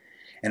Design,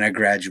 and I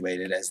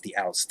graduated as the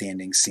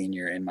outstanding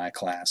senior in my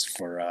class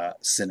for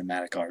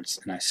cinematic arts,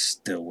 and I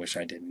still wish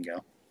I didn't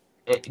go.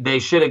 They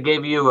should have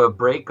gave you a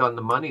break on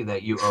the money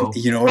that you owe.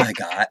 You know what I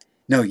got?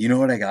 No, you know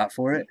what I got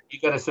for it? You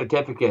got a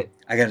certificate.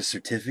 I got a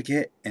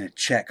certificate and a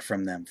check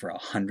from them for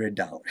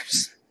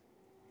 $100.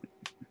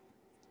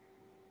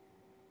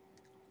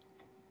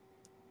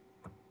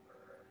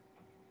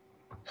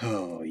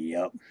 Oh,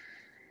 yep.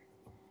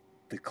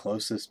 The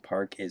closest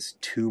park is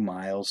 2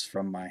 miles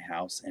from my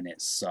house, and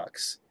it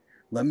sucks.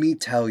 Let me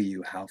tell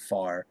you how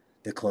far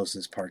the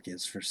closest park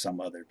is for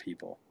some other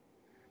people.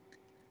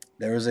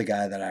 There was a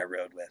guy that I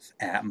rode with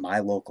at my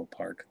local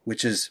park,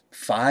 which is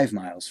 5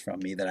 miles from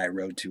me, that I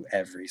rode to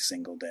every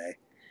single day.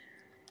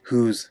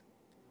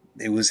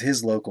 It was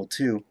his local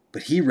too,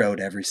 but he rode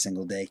every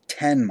single day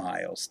 10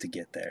 miles to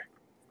get there.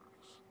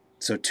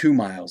 So 2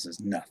 miles is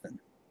nothing.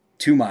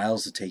 2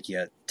 miles will take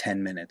you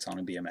 10 minutes on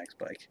a BMX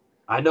bike.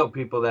 I know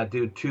people that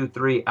do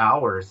 2-3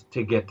 hours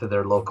to get to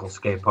their local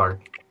skate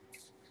park.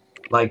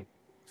 Like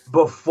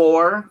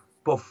before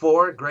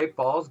Great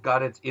Falls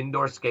got its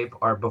indoor skate,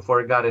 or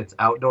before it got its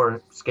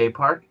outdoor skate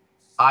park,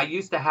 I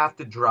used to have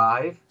to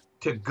drive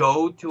to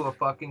go to a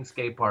fucking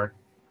skate park.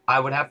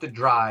 I would have to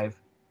drive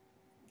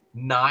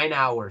 9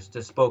 hours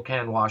to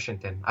Spokane,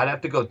 Washington. I'd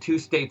have to go 2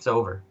 states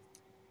over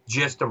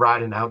just to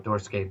ride an outdoor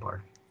skate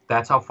park.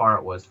 That's how far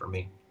it was for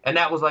me. And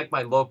that was like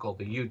my local,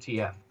 the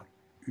UTF.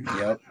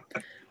 Yep.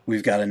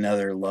 We've got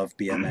another Love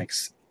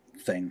BMX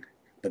thing.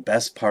 The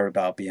best part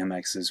about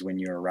BMX is when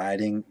you're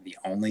riding, the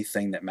only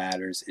thing that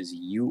matters is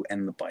you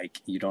and the bike.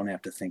 You don't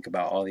have to think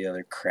about all the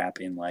other crap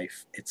in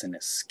life. It's an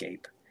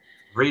escape.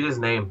 Read his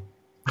name.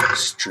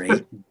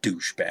 Straight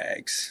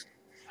douchebags.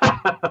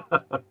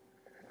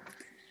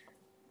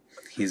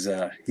 He's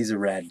a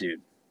rad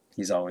dude.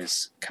 He's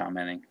always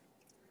commenting.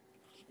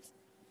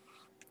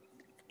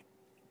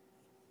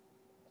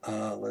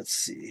 Let's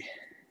see.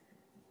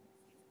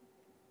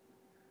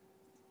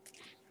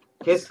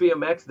 Kiss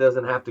BMX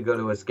doesn't have to go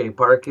to a skate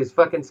park. His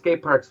fucking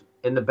skate park's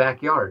in the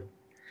backyard.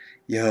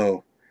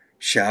 Yo,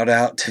 shout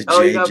out to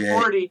Oh, you got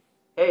JJ. 40.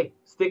 Hey,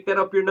 stick that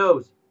up your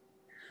nose.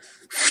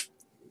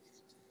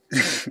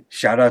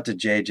 Shout out to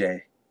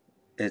JJ.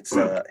 It's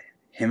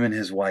him and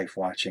his wife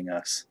watching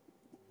us.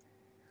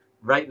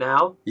 Right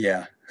now?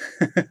 Yeah.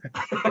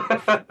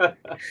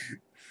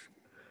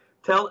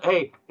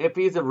 Hey, if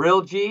he's a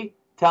real G,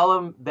 tell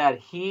him that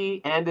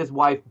he and his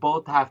wife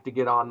both have to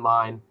get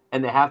online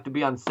and they have to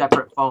be on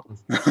separate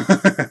phones.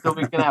 So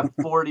we can have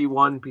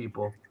 41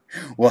 people.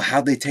 Well,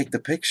 how'd they take the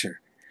picture?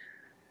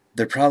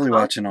 They're probably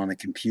watching on a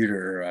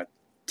computer or a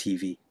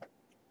TV.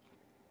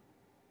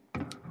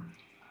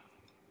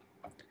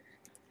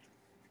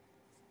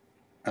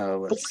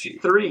 Let's see.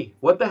 43.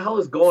 What the hell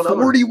is going on?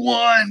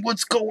 41.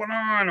 What's going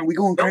on? Are we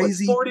going No,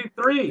 crazy? it's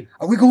 43.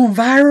 Are we going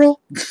viral?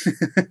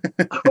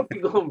 I hope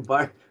you're going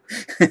viral.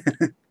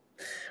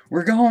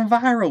 We're going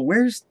viral.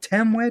 Where's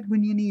Temwed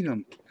when you need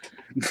him?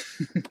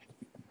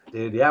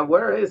 Dude, yeah,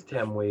 where is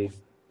Temwe?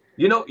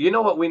 You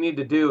know what we need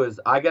to do is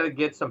I got to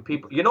get some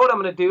people. You know what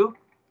I'm going to do?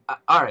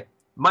 All right,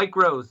 Mike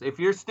Rose, if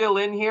you're still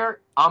in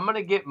here, I'm going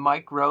to get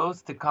Mike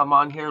Rose to come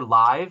on here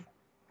live,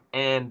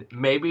 and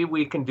maybe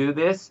we can do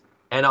this,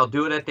 and I'll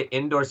do it at the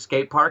indoor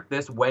skate park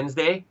this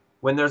Wednesday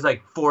when there's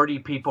like 40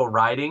 people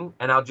riding,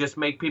 and I'll just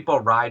make people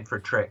ride for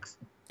tricks.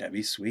 That'd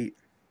be sweet.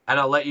 And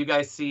I'll let you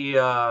guys see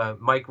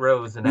Mike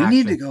Rose in We action.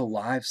 need to go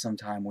live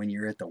sometime when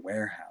you're at the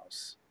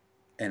warehouse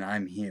and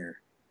I'm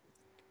here.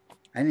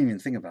 I didn't even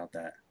think about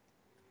that.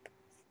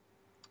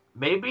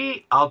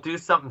 Maybe I'll do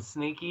something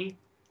sneaky,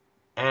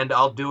 and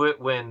I'll do it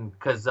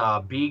because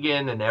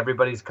Began and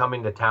everybody's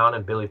coming to town,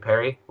 and Billy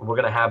Perry. We're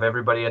going to have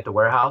everybody at the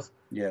warehouse.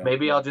 Yeah.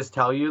 Maybe I'll just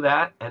tell you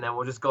that, and then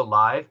we'll just go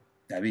live.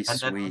 That'd be and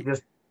sweet. Then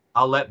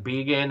I'll let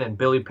Began and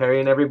Billy Perry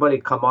and everybody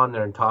come on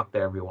there and talk to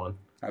everyone.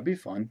 That'd be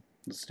fun.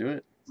 Let's do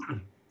it.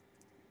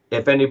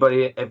 If any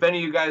of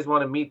you guys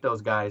want to meet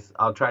those guys,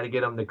 I'll try to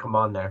get them to come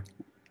on there.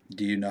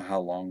 Do you know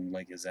how long,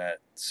 is that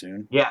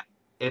soon? Yeah,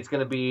 it's going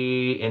to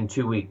be in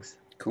 2 weeks.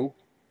 Cool.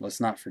 Let's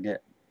not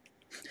forget.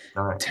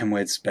 All right.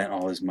 Temwed spent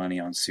all his money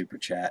on Super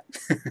Chat.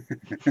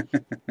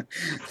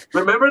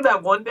 Remember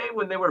that one day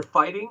when they were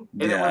fighting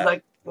and Yeah. it was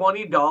like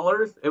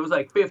 $20? It was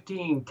like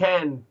 15,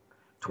 10,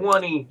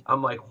 20.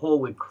 I'm like,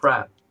 holy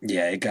crap.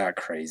 Yeah, it got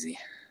crazy.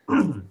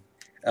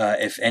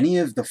 If any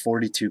of the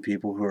 42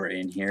 people who are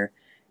in here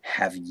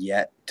have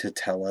yet to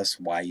tell us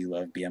why you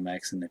love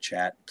BMX in the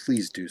chat,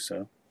 please do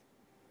so.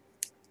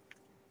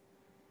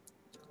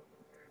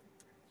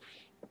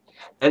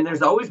 And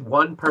there's always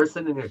one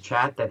person in your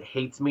chat that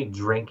hates me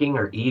drinking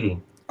or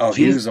eating. Oh, Jesus.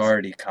 he was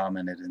already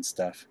commented and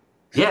stuff.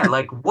 Yeah,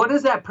 like, what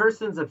is that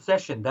person's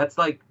obsession? That's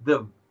like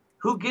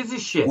who gives a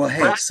shit? Well,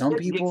 hey, Brad some Pitt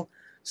people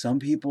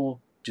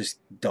just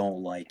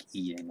don't like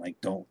eating.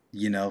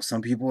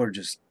 Some people are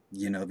just,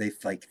 they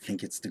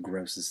think it's the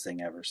grossest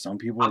thing ever. Some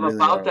people I'm really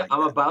about are to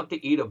I'm about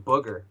to eat a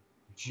booger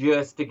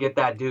just to get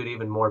that dude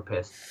even more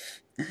pissed.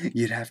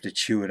 You'd have to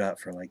chew it up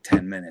for like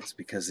 10 minutes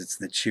because it's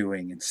the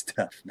chewing and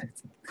stuff.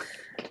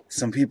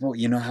 Some people,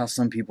 how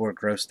some people are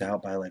grossed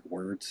out by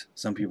words?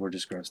 Some people are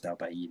just grossed out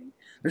by eating.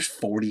 There's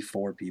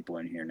 44 people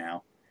in here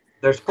now.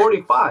 There's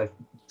 45.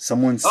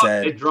 Someone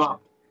said, it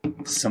dropped.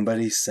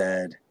 Somebody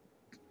said,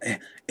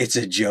 it's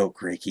a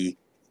joke, Ricky.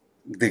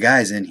 The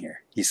guy's in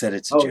here. He said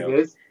it's a joke. It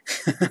is?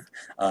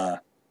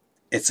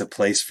 It's a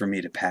place for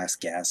me to pass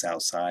gas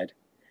outside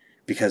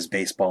because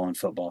baseball and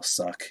football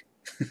suck.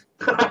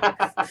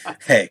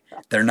 Hey,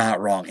 they're not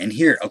wrong. And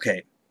here,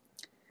 okay.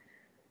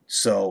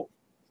 So,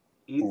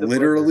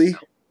 literally,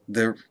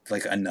 there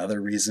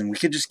another reason, we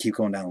could just keep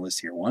going down the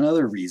list here. One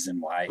other reason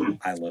why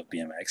I love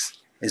BMX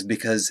is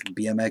because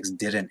BMX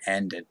didn't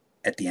end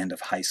at the end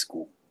of high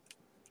school.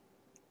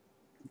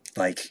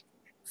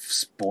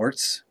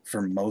 Sports,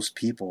 for most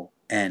people,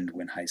 end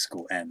when high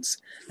school ends.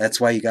 That's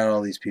why you got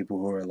all these people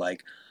who are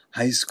like,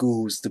 high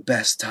school was the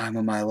best time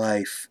of my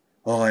life.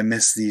 Oh, I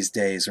miss these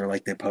days. Or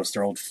they post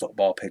their old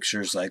football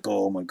pictures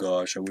oh my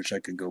gosh, I wish I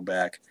could go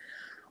back.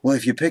 Well,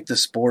 if you picked a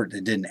sport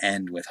that didn't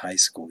end with high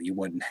school, you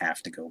wouldn't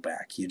have to go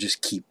back. You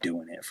just keep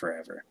doing it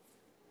forever.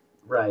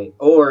 Right.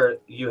 Or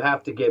you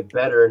have to get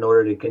better in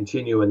order to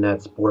continue in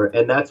that sport.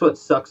 And that's what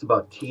sucks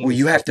about team. Well,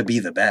 you have to be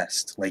the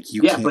best.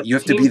 You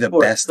have to be the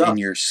best in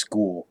your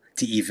school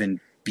to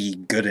even be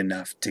good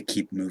enough to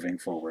keep moving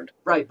forward.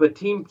 Right, but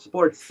team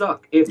sports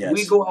suck. If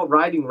we go out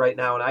riding right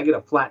now and I get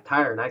a flat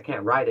tire and I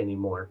can't ride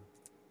anymore,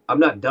 I'm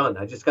not done.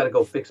 I just got to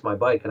go fix my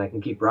bike and I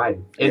can keep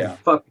riding. In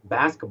fucking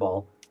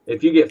basketball,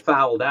 if you get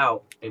fouled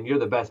out and you're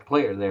the best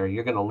player there,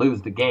 you're going to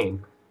lose the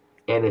game,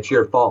 and it's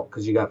your fault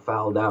because you got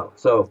fouled out.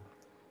 So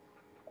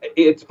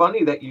it's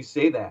funny that you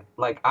say that.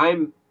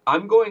 I'm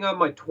going on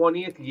my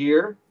 20th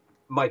year,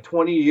 my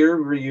 20-year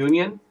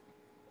reunion,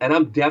 and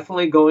I'm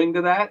definitely going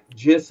to that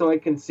just so I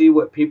can see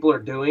what people are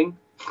doing.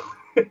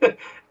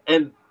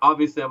 And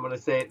obviously I'm going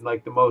to say it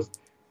in the most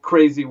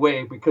crazy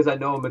way because I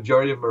know a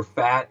majority of them are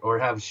fat or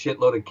have a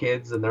shitload of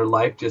kids and their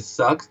life just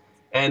sucks.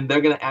 And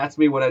they're going to ask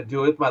me what I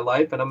do with my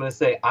life, and I'm going to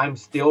say, I'm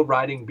still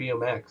riding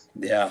BMX.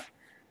 Yeah.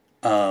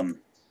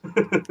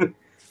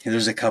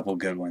 There's a couple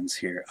good ones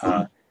here.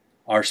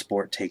 Our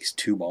sport takes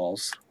 2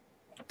 balls.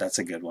 That's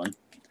a good one.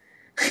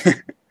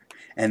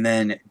 And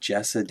then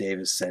Jessa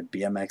Davis said,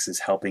 BMX is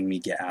helping me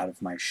get out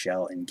of my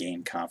shell and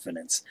gain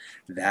confidence.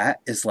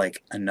 That is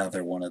like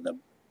another one of the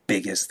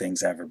biggest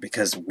things ever,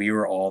 because we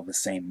were all the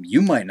same.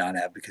 You might not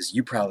have, because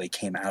you probably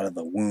came out of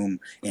the womb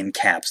in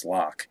caps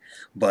lock.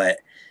 But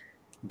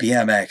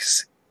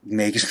BMX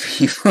makes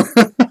people...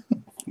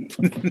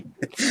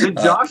 Did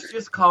Josh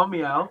just call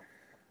me out?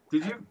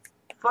 Did you?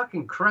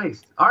 Fucking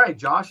Christ. All right,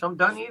 Josh, I'm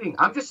done eating.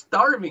 I'm just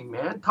starving,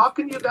 man.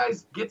 Talking to you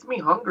guys gets me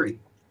hungry.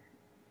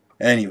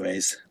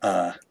 Anyways,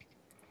 but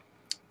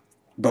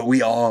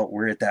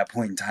we're at that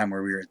point in time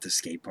where we were at the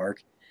skate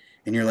park,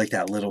 and you're like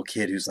that little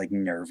kid who's like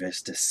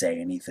nervous to say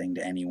anything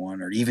to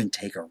anyone or even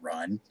take a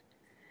run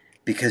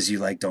because you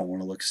like don't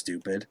want to look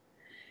stupid.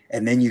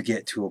 And then you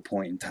get to a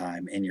point in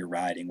time in your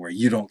riding where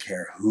you don't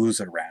care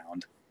who's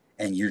around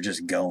and you're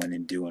just going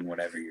and doing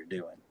whatever you're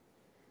doing.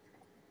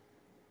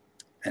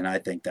 And I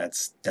think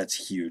that's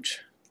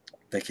huge.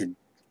 That could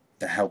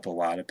help a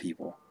lot of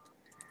people.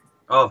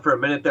 Oh, for a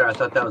minute there, I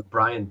thought that was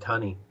Brian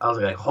Tunney. I was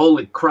like,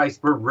 holy Christ,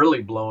 we're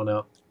really blowing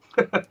up.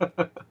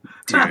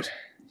 Dude,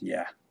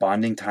 yeah.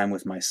 Bonding time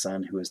with my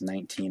son, who is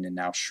 19 and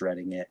now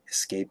shredding it.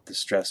 Escape the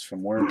stress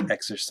from work,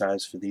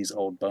 exercise for these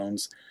old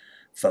bones.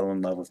 Fell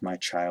in love with my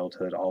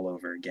childhood all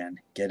over again.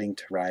 Getting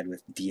to ride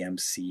with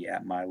DMC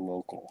at my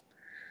local.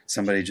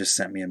 Somebody just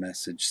sent me a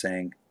message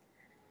saying,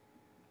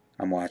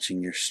 I'm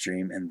watching your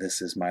stream and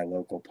this is my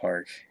local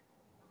park.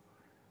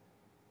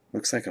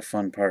 Looks like a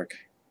fun park.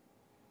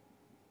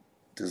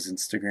 Does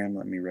Instagram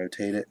let me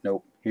rotate it?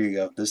 Nope. Here you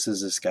go. This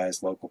is this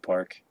guy's local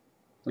park.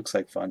 Looks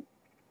like fun.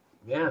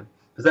 Yeah.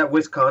 Is that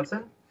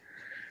Wisconsin?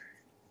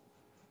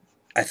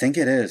 I think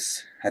it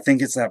is. I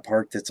think it's that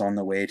park that was on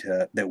the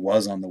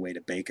way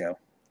to Baco.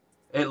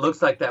 It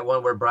looks like that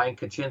one where Brian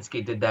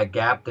Kaczynski did that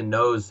gap the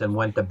nose and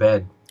went to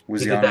bed.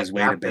 Was he on his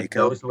way to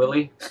Baco? Nose,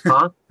 Willie?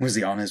 Huh? Was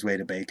he on his way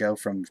to Baco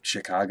from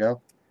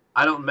Chicago?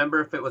 I don't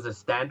remember if it was a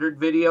standard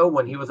video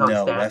when he was on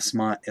No, standard.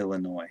 Westmont,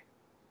 Illinois.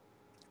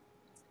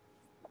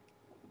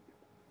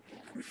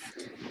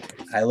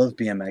 I love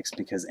BMX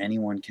because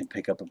anyone can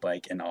pick up a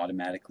bike and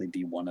automatically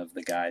be one of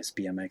the guys.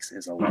 BMX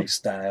is a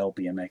lifestyle.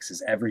 BMX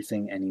is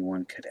everything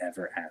anyone could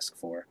ever ask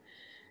for.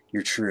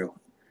 You're true.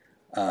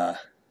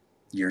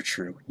 You're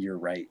true. You're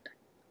right.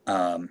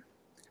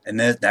 And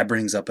that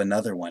brings up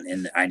another one,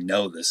 and I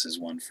know this is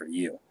one for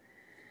you.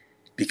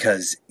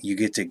 Because you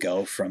get to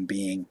go from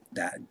being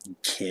that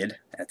kid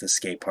at the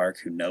skate park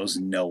who knows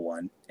no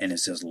one and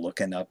is just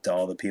looking up to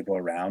all the people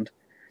around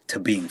to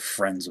being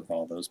friends with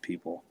all those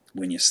people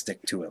when you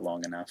stick to it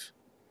long enough.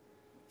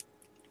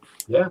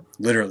 Yeah.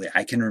 Literally,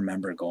 I can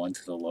remember going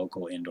to the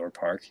local indoor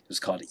park. It was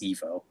called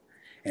Evo,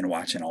 and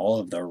watching all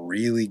of the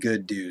really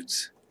good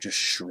dudes just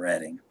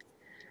shredding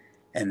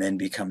and then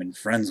becoming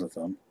friends with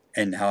them.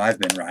 And now I've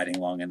been riding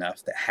long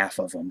enough that half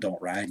of them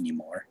don't ride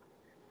anymore.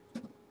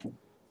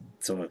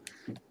 So,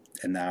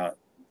 and now,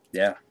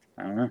 yeah,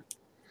 I don't know.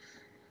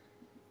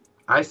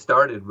 I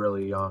started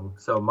really young.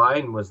 So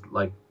mine was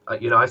like,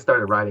 I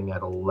started riding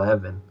at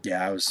 11.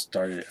 Yeah, I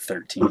started at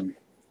 13.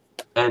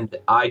 And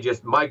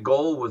my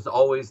goal was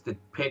always to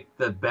pick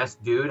the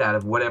best dude out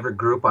of whatever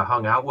group I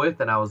hung out with.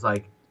 And I was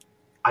like,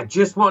 I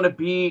just want to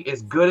be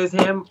as good as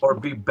him or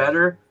be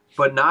better,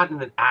 but not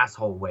in an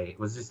asshole way. It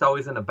was just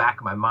always in the back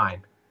of my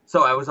mind.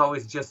 So I was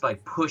always just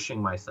like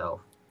pushing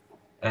myself.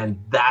 And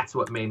that's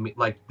what made me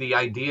like the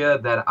idea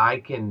that I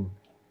can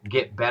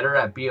get better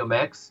at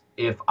BMX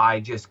if I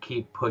just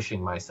keep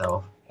pushing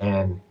myself.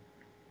 And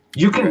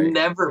you can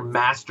never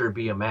master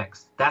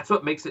BMX. That's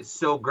what makes it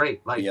so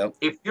great. Like,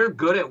 if you're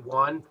good at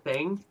one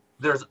thing,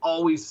 there's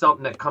always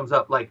something that comes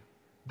up. Like,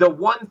 the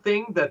one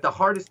thing that the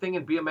hardest thing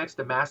in BMX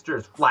to master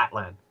is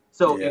flatland.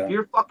 So if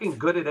you're fucking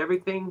good at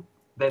everything,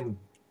 then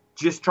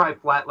just try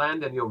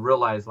flatland and you'll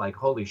realize, like,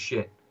 holy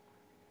shit.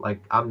 Like,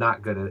 I'm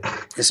not good at it.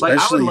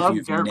 Especially like,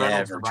 if you've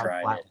never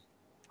tried it.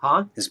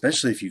 Huh?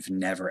 Especially if you've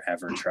never,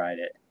 ever tried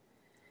it.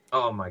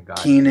 Oh, my God.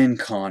 Keenan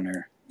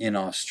Connor in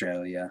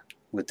Australia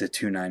with the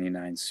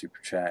 $2.99 super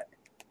chat.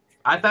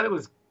 I thought it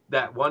was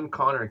that one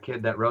Connor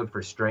kid that rode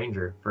for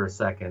Stranger for a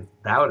second.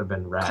 That would have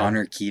been rad.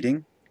 Connor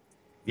Keating?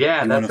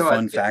 Yeah, that's what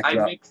fun fact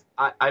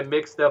I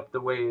mixed up the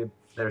way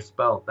they're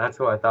spelled. That's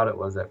who I thought it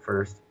was at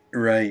first.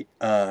 Right.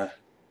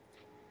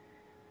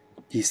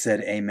 He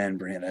said, amen,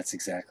 Brant. That's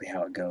exactly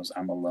how it goes.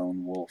 I'm a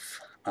lone wolf.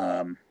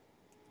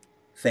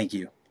 Thank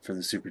you for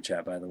the super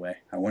chat, by the way.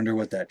 I wonder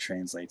what that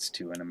translates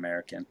to in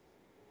American.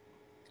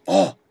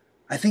 Oh,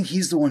 I think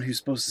he's the one who's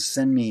supposed to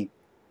send me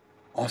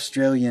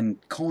Australian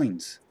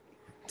coins.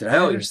 Did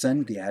I ever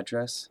send the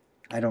address?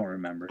 I don't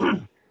remember.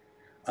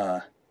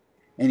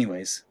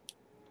 Anyways,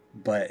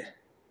 but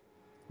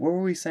what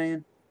were we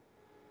saying?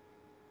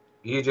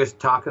 You're just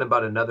talking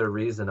about another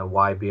reason of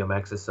why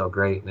BMX is so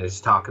great. And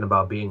it's talking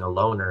about being a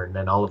loner. And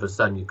then all of a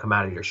sudden you come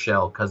out of your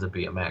shell because of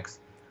BMX.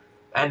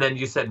 And then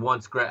you said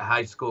once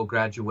high school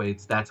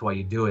graduates, that's why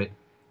you do it.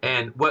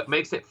 And what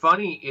makes it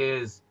funny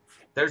is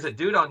there's a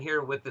dude on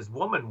here with this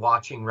woman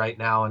watching right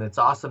now, and it's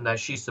awesome that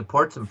she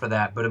supports him for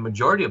that. But a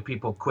majority of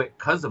people quit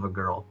because of a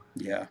girl.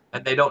 Yeah.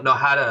 And they don't know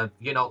how to,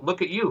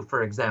 look at you,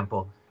 for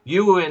example.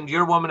 You and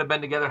your woman have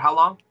been together how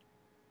long?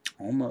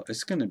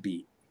 It's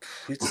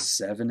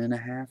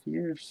 7.5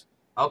 years.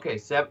 Okay,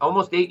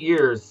 almost 8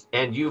 years,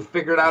 and you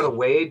figured out a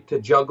way to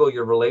juggle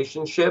your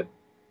relationship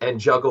and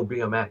juggle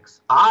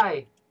BMX.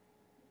 I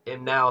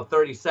am now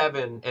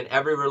 37, and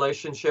every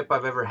relationship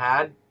I've ever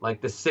had, like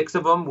the 6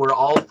 of them were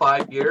all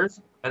 5 years,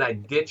 and I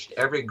ditched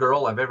every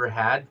girl I've ever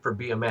had for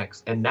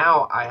BMX. And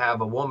now I have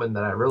a woman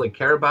that I really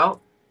care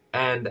about,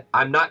 and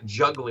I'm not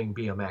juggling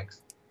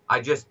BMX.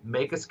 I just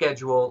make a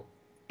schedule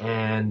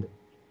and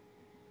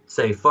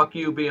say, fuck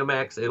you,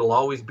 BMX. It'll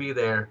always be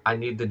there. I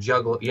need to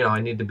juggle,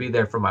 I need to be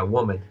there for my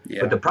woman.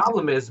 Yeah. But the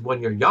problem is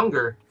when you're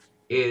younger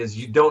is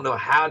you don't know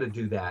how to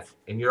do that.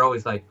 And you're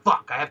always like,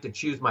 fuck, I have to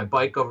choose my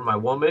bike over my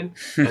woman.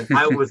 And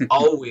I was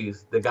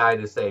always the guy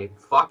to say,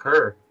 fuck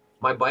her.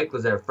 My bike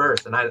was there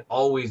first. And I'd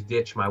always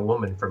ditch my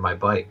woman for my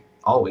bike.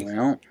 Always.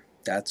 Well,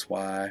 that's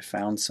why I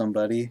found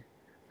somebody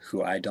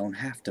who I don't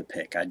have to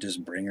pick. I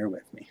just bring her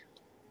with me.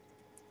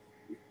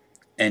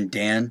 And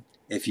Dan,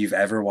 if you've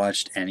ever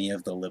watched any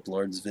of the Lip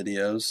Lords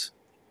videos,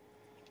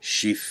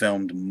 she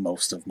filmed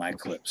most of my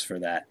clips for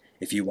that.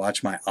 If you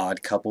watch my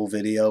Odd Couple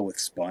video with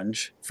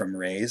Sponge from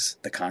Rays,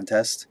 the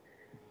contest,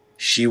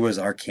 she was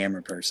our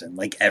camera person.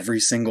 Like every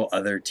single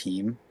other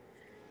team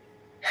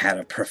had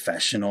a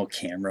professional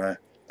camera,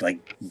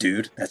 like,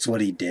 dude, that's what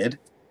he did.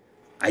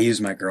 I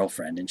used my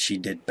girlfriend and she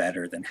did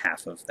better than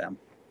half of them.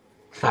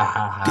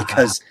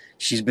 Because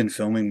she's been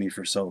filming me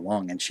for so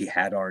long, and she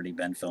had already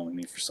been filming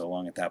me for so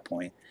long at that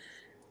point,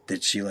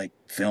 that she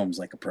films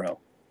like a pro.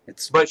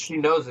 But she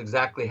knows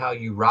exactly how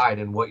you ride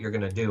and what you're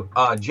going to do.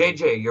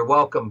 JJ, you're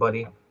welcome,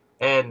 buddy.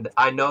 And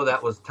I know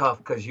that was tough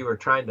because you were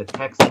trying to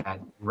text that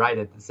right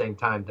at the same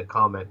time to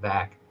comment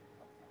back.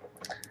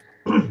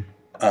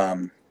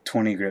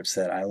 20 Grip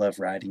said, I love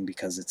riding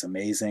because it's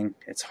amazing.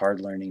 It's hard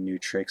learning new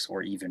tricks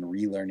or even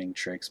relearning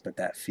tricks, but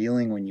that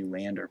feeling when you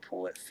land or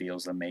pull it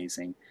feels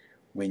amazing.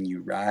 When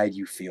you ride,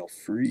 you feel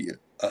free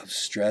of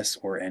stress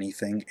or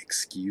anything.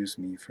 Excuse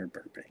me for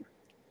burping.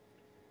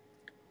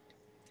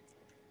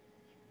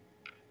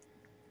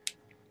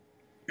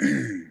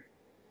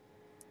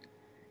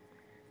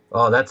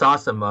 Oh, that's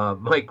awesome.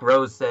 Mike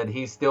Rose said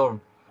he still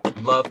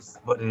loves,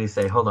 what did he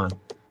say? Hold on.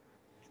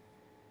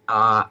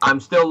 I'm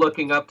still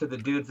looking up to the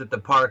dudes at the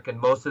park, and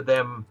most of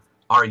them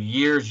are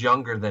years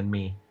younger than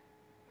me.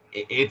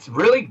 It's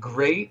really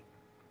great,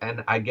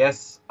 and I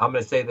guess I'm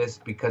going to say this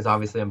because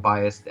obviously I'm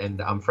biased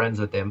and I'm friends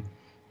with him,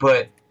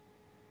 but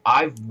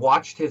I've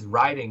watched his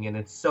riding, and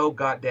it's so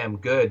goddamn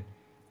good.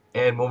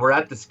 And when we're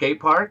at the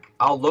skate park,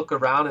 I'll look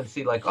around and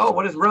see oh,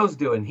 what is Rose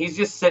doing? He's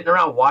just sitting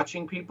around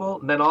watching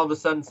people, and then all of a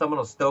sudden someone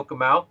will stoke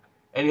him out,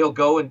 and he'll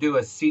go and do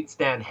a seat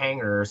stand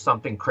hanger or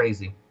something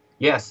crazy.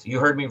 Yes, you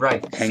heard me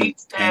right. Seat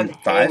stand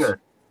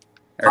hanger.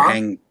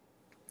 Or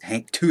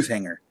tooth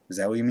hanger. Is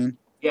that what you mean?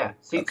 Yeah,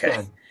 seat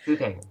stand, tooth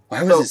hanger.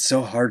 Why was it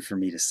so hard for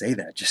me to say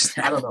that just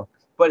now? I don't know.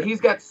 But he's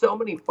got so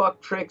many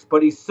fuck tricks,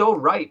 but he's so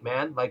right,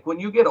 man.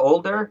 When you get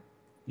older,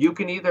 you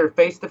can either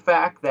face the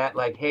fact that,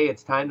 hey,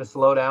 it's time to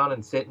slow down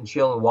and sit and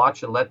chill and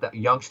watch and let the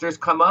youngsters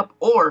come up,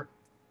 or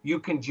you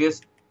can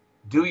just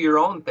do your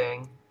own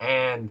thing,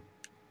 and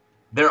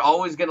they're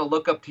always going to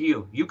look up to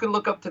you. You can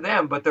look up to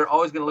them, but they're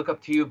always going to look up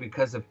to you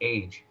because of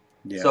age.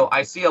 Yeah. So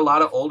I see a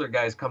lot of older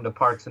guys come to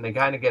parks, and they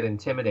kind of get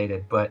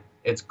intimidated, but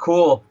it's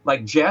cool.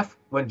 Like Jeff,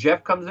 when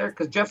Jeff comes there,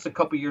 because Jeff's a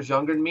couple years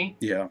younger than me,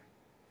 yeah,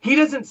 he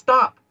doesn't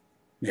stop.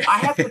 Yeah. I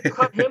have to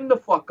cut him the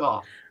fuck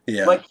off.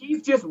 Yeah.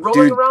 He's just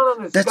rolling around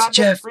on his goddamn That's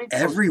Jeff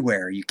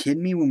everywhere. Are you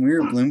kidding me? When we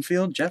were at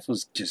Bloomfield, Jeff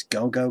was just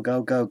go, go,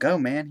 go, go, go,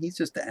 man. He's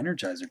just the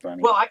Energizer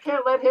Bunny. Well, I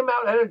can't let him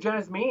out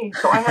energize me,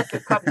 so I have to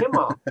cut him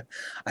off.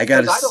 I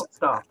don't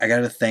stop. I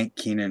gotta thank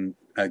Keenan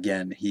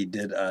again. He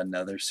did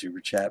another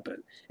super chat, but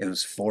it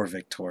was for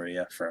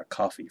Victoria for a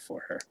coffee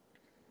for her.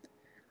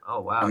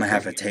 Oh, wow. I'm gonna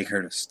have to take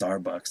her to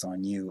Starbucks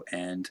on you,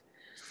 and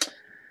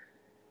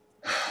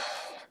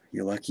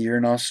you're lucky you're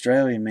in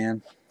Australia,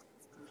 man.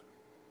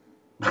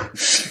 I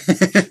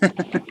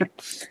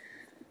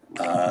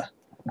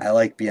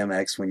like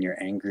BMX when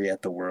you're angry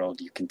at the world.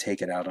 You can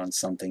take it out on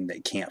something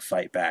that can't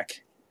fight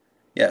back.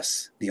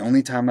 Yes, the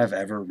only time I've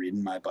ever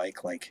ridden my bike,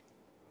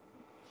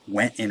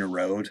 went in a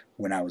road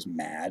when I was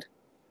mad.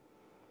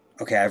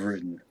 Okay, I've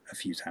ridden a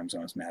few times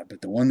when I was mad,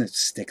 but the one that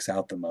sticks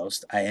out the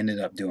most, I ended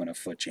up doing a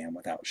foot jam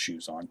without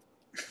shoes on.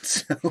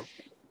 So,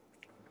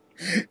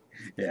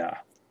 yeah.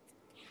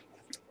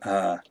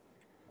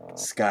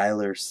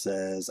 Skylar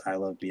says, I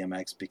love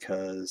BMX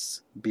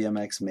because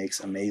BMX makes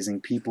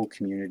amazing people,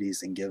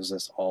 communities, and gives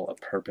us all a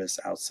purpose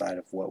outside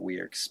of what we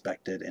are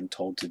expected and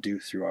told to do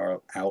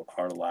throughout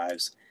our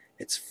lives.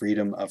 It's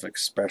freedom of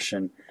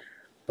expression,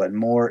 but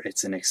more,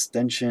 it's an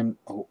extension,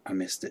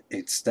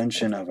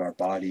 extension of our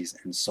bodies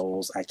and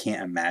souls. I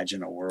can't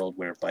imagine a world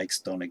where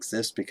bikes don't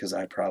exist because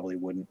I probably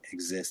wouldn't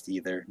exist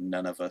either.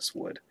 None of us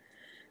would.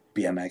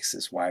 BMX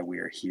is why we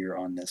are here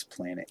on this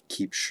planet.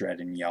 Keep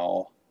shredding,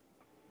 y'all.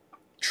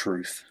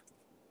 Truth.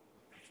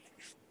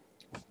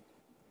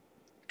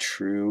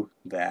 True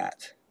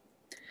that.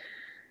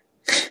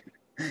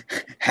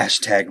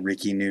 Hashtag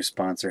Ricky new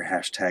sponsor.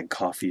 Hashtag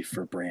coffee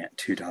for Brant.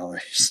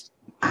 $2.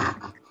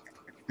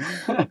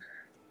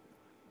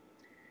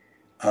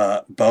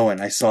 Bowen,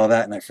 I saw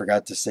that and I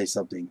forgot to say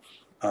something.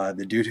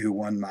 The dude who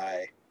won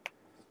my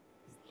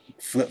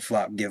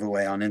flip-flop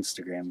giveaway on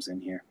Instagram's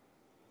in here.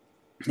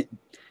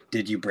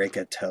 Did you break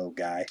a toe,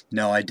 guy?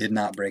 No, I did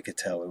not break a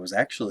toe. It was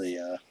actually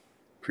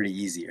pretty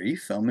easy. Are you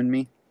filming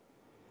me?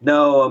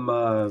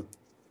 No,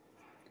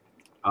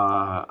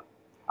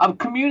 I'm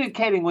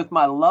communicating with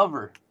my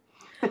lover.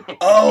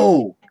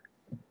 Oh!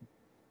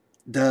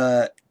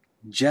 The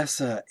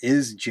Jessa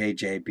is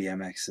JJ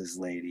BMX's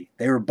lady.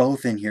 They were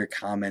both in here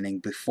commenting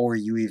before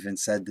you even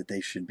said that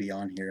they should be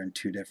on here in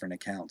 2 different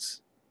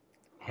accounts.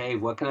 Hey,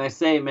 what can I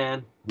say,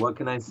 man? What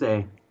can I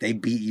say? They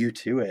beat you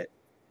to it.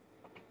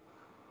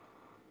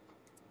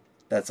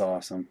 That's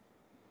awesome.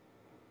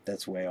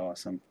 That's way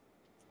awesome.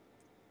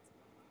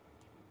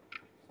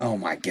 Oh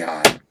my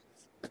god.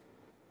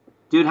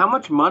 Dude, how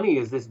much money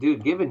is this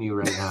dude giving you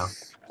right now?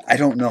 I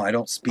don't know. I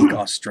don't speak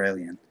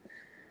Australian.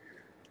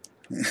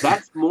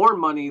 That's more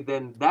money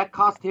than that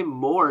cost him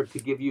more to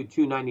give you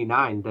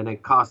 $2.99 than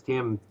it cost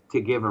him to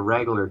give a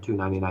regular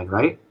 $2.99,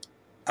 right?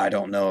 I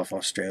don't know if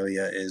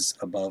Australia is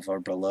above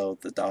or below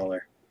the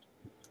dollar.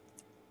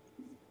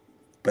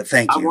 But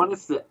thank you.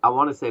 I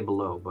want to say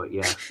below, but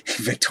yeah.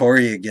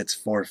 Victoria gets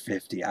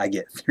 $4.50. I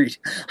get $3.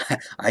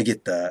 I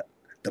get the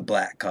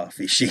black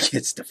coffee. She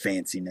gets the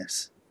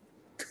fanciness.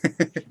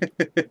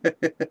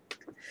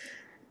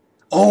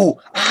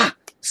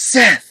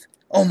 Seth!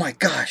 Oh my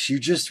gosh, you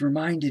just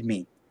reminded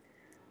me.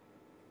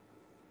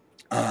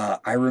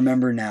 I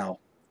remember now.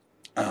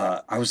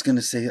 I was going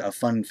to say a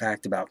fun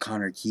fact about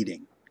Connor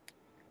Keating.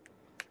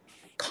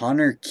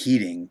 Connor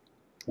Keating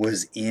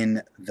was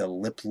in the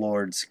Lip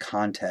Lords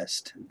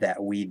contest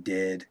that we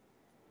did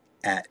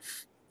at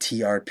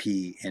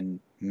TRP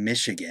in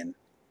Michigan.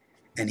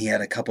 And he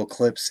had a couple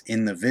clips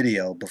in the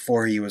video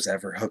before he was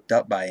ever hooked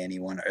up by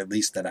anyone, or at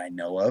least that I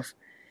know of.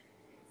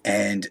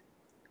 And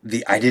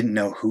I didn't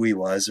know who he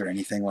was or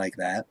anything like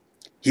that.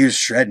 He was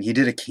shredding. He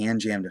did a can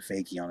jam to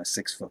fakie on a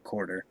 6-foot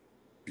quarter,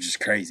 which is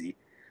crazy.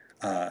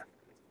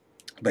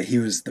 But he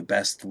was the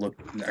best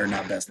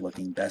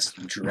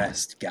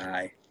dressed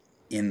guy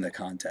in the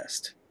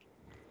contest.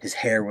 His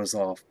hair was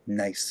all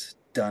nice,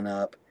 done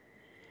up,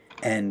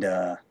 and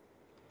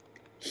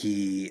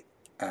he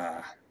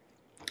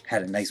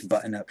had a nice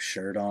button-up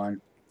shirt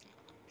on.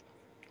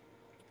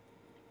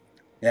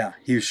 Yeah,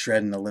 he was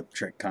shredding the lip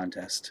trick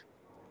contest.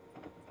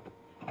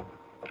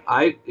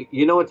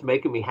 You know what's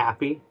making me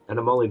happy, and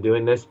I'm only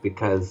doing this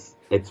because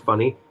it's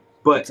funny,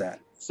 but What's that?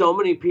 So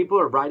many people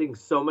are writing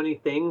so many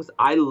things,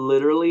 I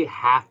literally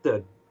have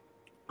to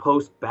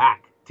post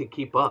back to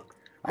keep up.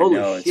 Holy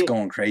I know, shit. It's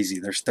going crazy.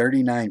 There's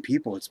 39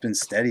 people. It's been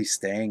steady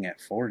staying at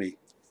 40.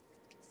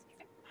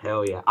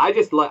 Hell yeah. I'm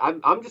just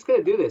going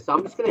to do this.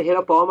 I'm just going to hit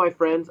up all my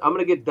friends. I'm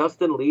going to get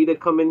Dustin Lee to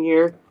come in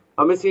here.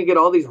 I'm just going to get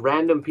all these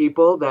random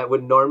people that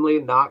would normally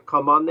not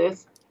come on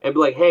this and be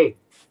like, hey,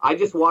 I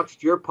just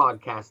watched your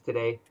podcast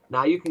today.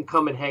 Now you can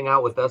come and hang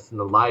out with us in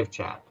the live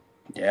chat.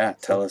 Yeah,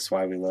 tell us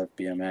why we love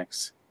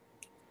BMX.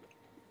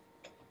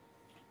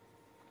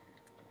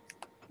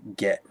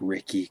 Get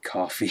Ricky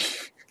coffee.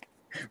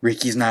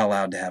 Ricky's not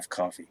allowed to have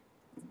coffee.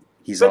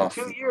 He's off.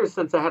 It's been 2 years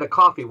since I had a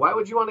coffee. Why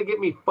would you want to get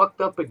me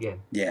fucked up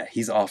again? Yeah,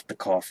 he's off the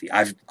coffee.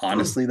 I've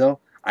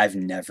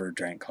never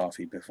drank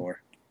coffee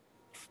before.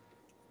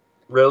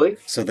 Really?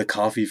 So the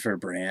coffee for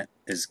Brant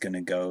is going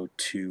to go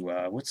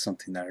to, what's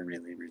something that I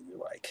really, really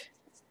like?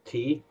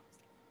 Tea?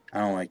 I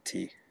don't like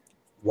tea.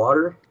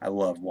 Water? I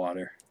love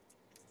water.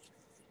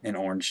 And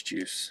orange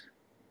juice.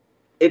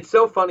 It's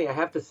so funny. I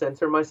have to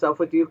censor myself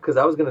with you because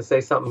I was going to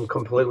say something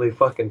completely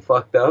fucking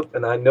fucked up.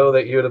 And I know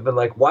that you would have been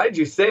like, why'd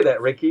you say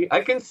that, Ricky? I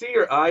can see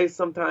your eyes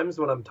sometimes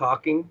when I'm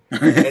talking.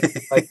 And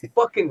it's like,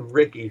 fucking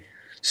Ricky.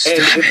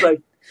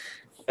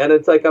 And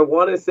it's like, I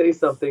want to say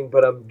something,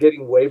 but I'm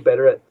getting way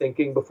better at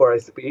thinking before I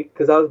speak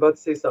because I was about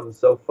to say something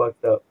so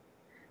fucked up.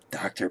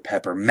 Dr.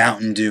 Pepper,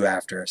 Mountain Dew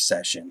after a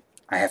session.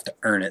 I have to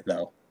earn it,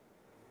 though.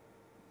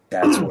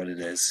 That's what it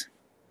is.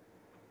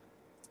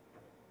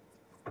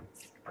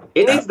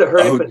 It needs to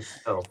hurt him.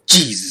 Oh,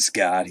 Jesus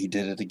God, he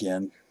did it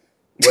again.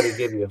 What did he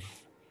give you?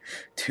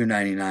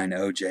 $2.99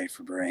 OJ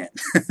for Brant.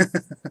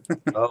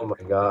 Oh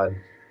my God.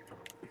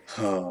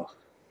 Oh,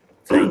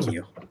 thank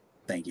you.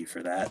 Thank you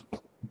for that.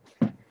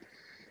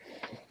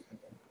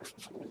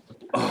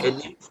 Oh.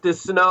 It needs to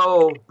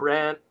snow,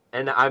 Brant.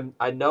 And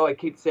I know I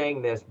keep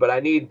saying this, but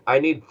I need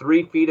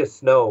 3 feet of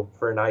snow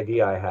for an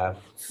idea I have.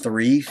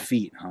 3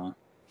 feet, huh?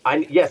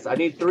 Yes, I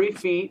need 3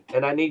 feet,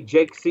 and I need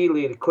Jake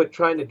Seeley to quit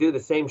trying to do the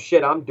same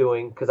shit I'm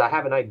doing because I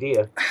have an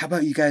idea. How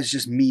about you guys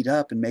just meet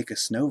up and make a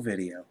snow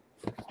video?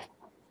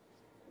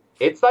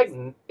 It's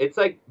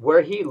like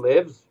where he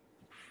lives,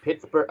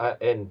 Pittsburgh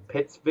in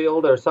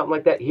Pittsfield or something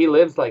like that. He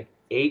lives like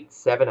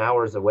 8-7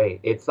 hours away.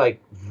 It's like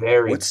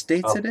very. What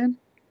state's it in?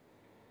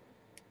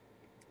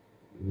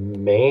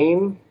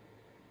 Maine.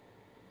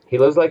 He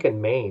lives like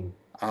in Maine.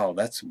 Oh,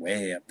 that's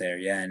way up there.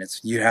 Yeah, and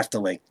you'd have to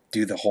like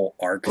do the whole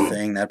arc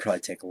thing. That'd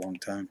probably take a long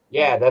time.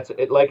 Yeah, that's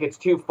it. Like it's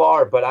too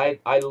far, but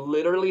I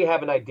literally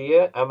have an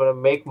idea. I'm gonna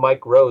make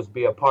Mike Rose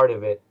be a part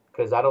of it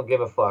because I don't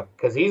give a fuck.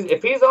 Because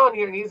if he's on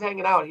here and he's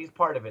hanging out, he's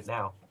part of it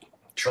now.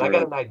 But I got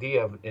True. an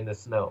idea in the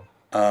snow.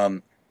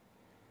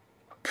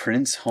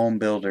 Prince Home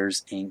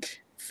Builders Inc.,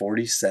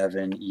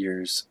 47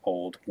 years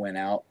old, went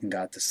out and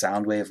got the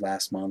Soundwave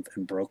last month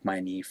and broke my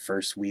knee.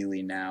 First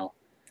wheelie now.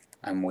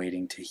 I'm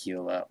waiting to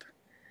heal up.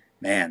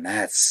 Man,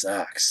 that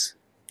sucks.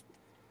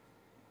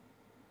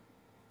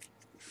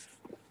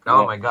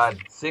 Oh my God,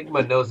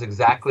 Sigma knows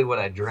exactly what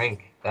I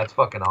drink. That's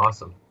fucking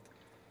awesome.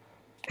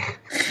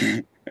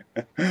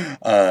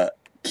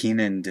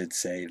 Keenan did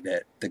say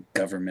that the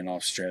government of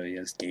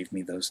Australia gave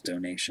me those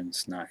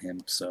donations, not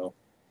him. So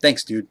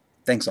thanks, dude.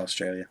 Thanks,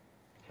 Australia.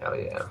 Hell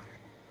yeah.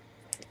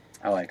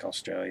 I like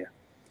Australia.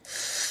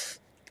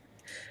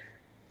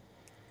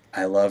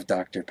 I love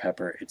Dr.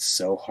 Pepper. It's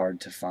so hard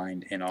to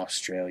find in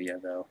Australia,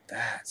 though.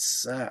 That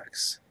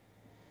sucks.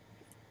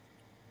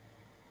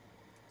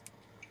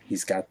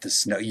 He's got the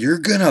snow. You're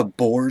gonna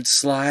board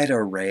slide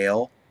a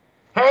rail?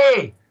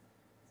 Hey,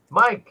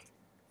 Mike,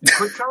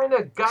 quit trying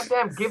to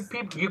goddamn give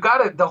people. You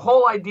gotta. The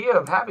whole idea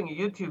of having a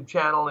YouTube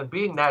channel and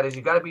being that is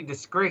you gotta be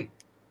discreet.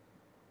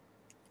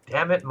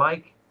 Damn it,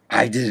 Mike.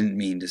 I didn't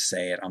mean to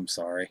say it. I'm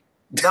sorry.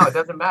 No, it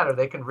doesn't matter.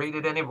 They can read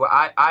it anyway.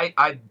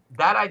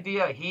 That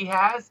idea he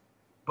has,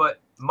 but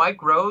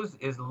Mike Rose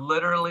is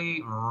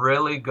literally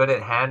really good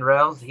at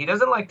handrails. He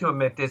doesn't like to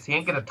admit this. He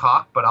ain't gonna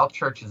talk, but I'll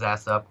church his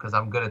ass up because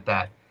I'm good at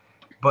that.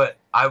 But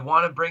I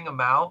want to bring him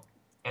out,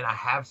 and I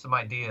have some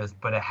ideas,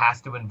 but it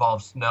has to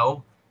involve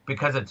snow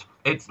because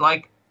it's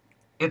like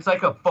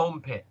a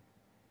foam pit.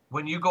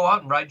 When you go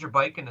out and ride your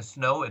bike in the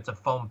snow, it's a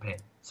foam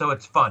pit. So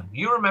it's fun.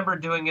 You remember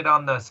doing it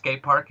on the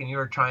skate park and you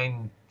were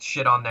trying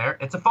shit on there?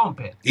 It's a foam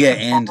pit. Yeah,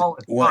 and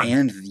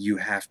you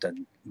have to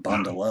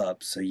bundle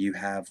up, so you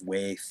have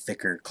way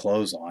thicker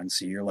clothes on,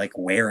 so you're like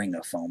wearing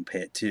a foam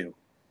pit too.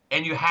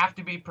 And you have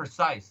to be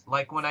precise.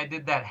 Like when I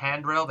did that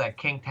handrail, that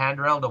kinked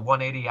handrail, the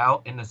 180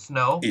 out in the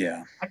snow.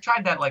 Yeah. I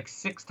tried that like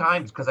 6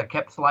 times because I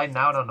kept sliding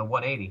out on the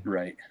 180.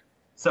 Right.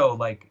 So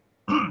like,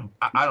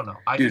 I don't know.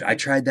 I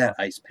tried that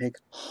ice pick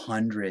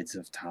hundreds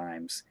of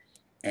times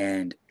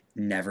and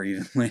never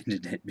even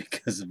landed it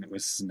because it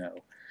was snow.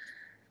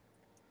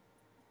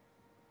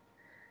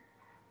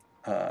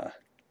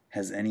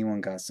 Has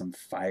anyone got some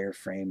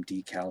Fireframe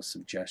decal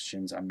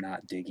suggestions? I'm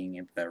not digging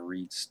into the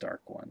Reed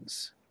Stark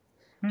ones.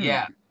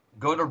 Yeah.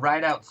 Go to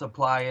Rideout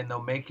Supply and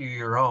they'll make you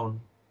your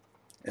own.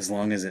 As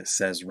long as it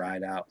says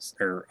Rideout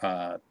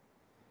or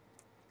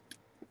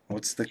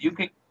what's the?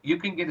 You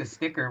can get a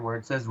sticker where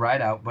it says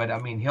Rideout, but I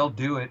mean he'll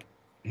do it.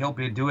 He'll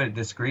do it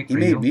discreet. He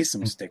made me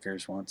some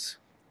stickers once.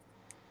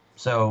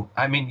 So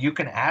I mean you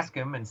can ask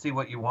him and see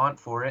what you want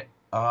for it.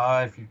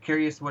 If you're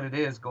curious what it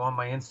is, go on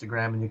my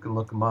Instagram and you can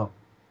look him up.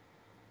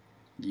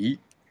 Yeet.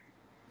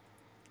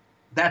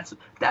 That's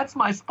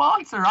my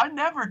sponsor. I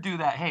never do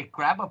that. Hey,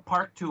 grab a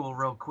Park Tool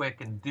real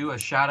quick and do a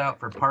shout out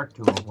for Park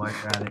Tool while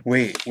you're at it.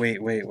 Wait.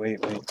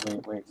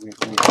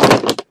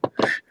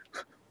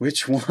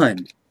 Which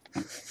one?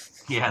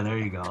 Yeah, there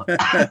you go.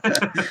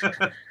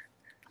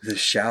 The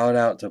shout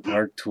out to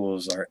Park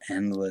Tools are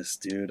endless,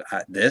 dude.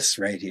 This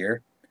right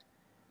here,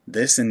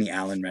 this and the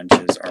Allen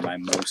wrenches are my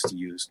most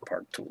used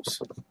Park Tools.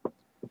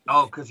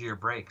 Oh, because of your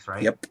brakes,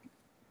 right? Yep.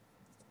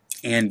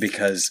 And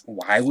because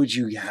why would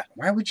you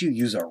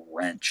use a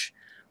wrench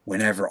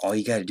whenever all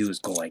you got to do is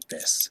go like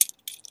this?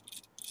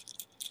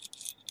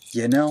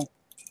 You know?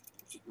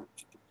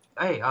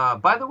 Hey,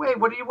 by the way,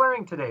 what are you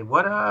wearing today?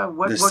 What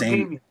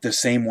gave you? The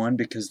same one,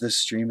 because this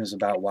stream is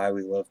about why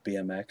we love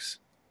BMX,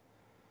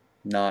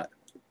 not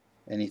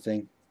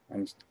anything.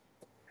 I'm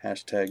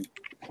hashtag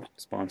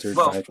sponsored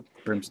by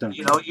Brimstone.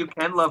 You know, you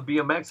can love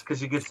BMX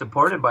because you get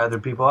supported by other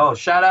people. Oh,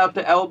 shout out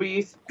to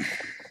Elbies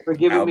for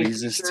giving me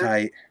Albies is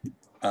tight.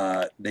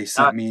 They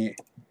sent me.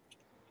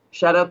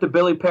 Shout out to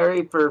Billy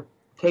Perry for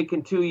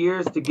taking 2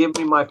 years to give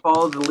me my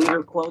Follow the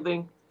Leader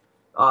clothing.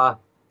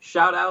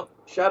 Shout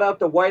out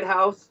to White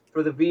House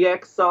for the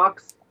VX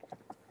socks.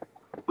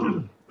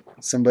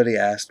 Somebody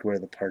asked where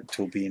the Park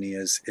Tool beanie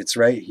is. It's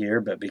right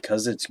here, but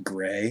because it's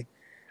gray,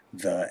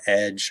 the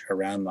edge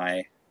around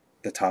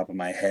the top of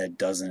my head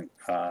doesn't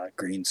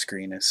green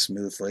screen as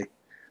smoothly,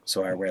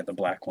 so I wear the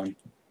black one.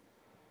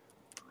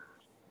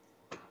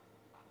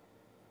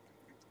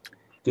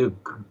 Dude,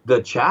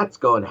 the chat's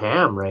going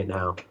ham right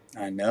now.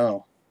 I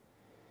know.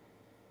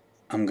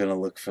 I'm gonna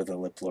look for the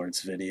Lip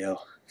Lords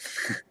video.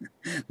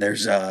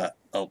 There's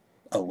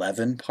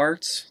 11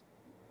 parts,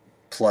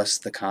 plus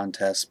the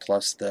contest,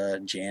 plus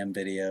the jam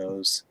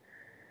videos,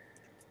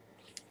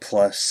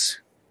 plus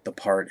the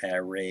part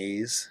at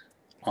Ray's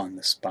on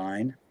the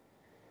spine.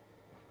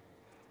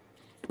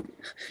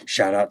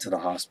 Shout out to the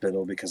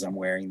hospital because I'm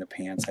wearing the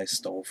pants I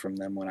stole from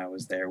them when I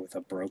was there with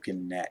a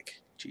broken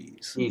neck.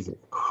 Jeez. Jesus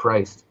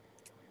Christ.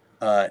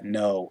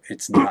 No,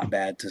 it's not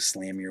bad to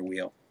slam your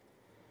wheel.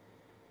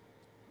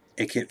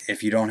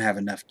 If you don't have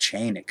enough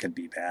chain, it could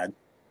be bad.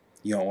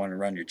 You don't want to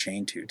run your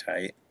chain too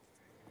tight.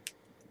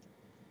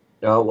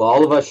 Well,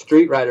 all of us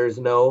street riders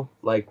know,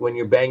 like when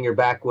you bang your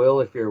back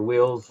wheel, if your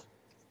wheel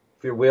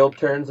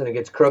turns and it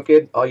gets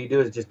crooked, all you do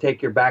is just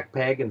take your back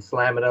peg and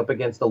slam it up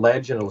against the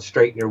ledge, and it'll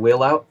straighten your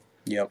wheel out.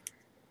 Yep.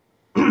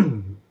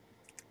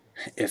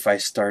 If I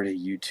start a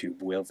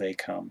YouTube, will they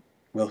come?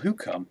 Will who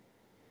come?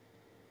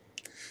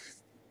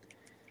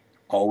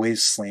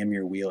 Always slam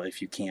your wheel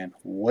if you can.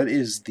 What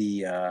is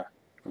the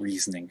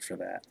reasoning for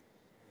that?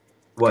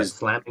 What,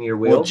 slamming your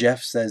wheel? Well,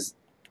 Jeff says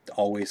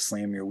always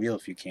slam your wheel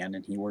if you can,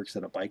 and he works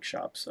at a bike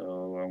shop,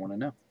 so I want to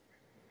know.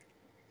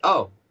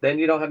 Oh, then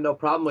you don't have no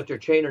problem with your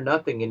chain or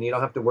nothing, and you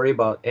don't have to worry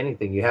about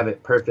anything. You have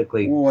it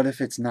perfectly. Well, what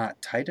if it's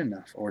not tight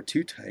enough or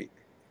too tight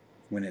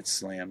when it's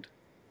slammed?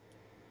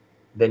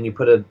 Then you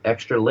put an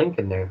extra link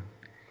in there,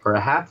 or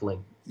a half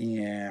link.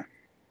 Yeah.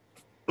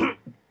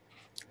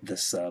 The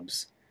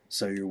subs,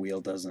 so your wheel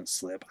doesn't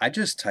slip. I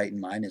just tighten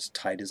mine as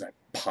tight as I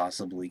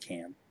possibly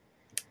can.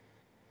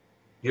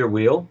 Your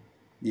wheel?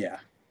 Yeah.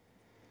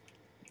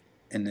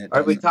 And it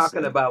Are we doesn't talking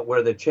slip. about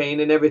where the chain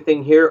and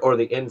everything here, or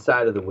the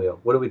inside of the wheel?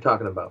 What are we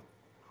talking about?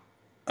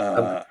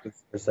 For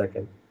a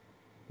second.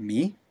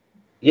 Me?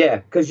 Yeah,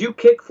 because you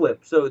kickflip,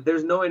 so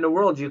there's no way in the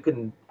world you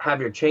can have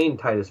your chain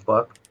tight as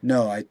fuck.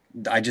 No,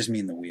 I just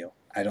mean the wheel.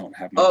 I don't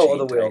have my Oh, chain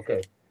the wheel, tight.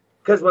 okay.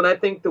 Because when I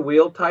think the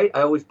wheel tight,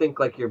 I always think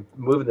like you're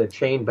moving the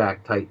chain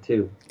back tight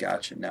too.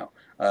 Gotcha. No.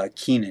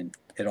 Keenan,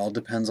 it all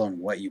depends on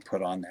what you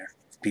put on there.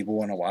 If people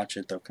want to watch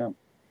it, they'll come.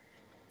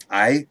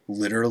 I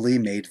literally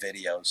made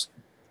videos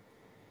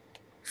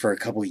for a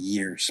couple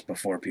years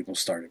before people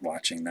started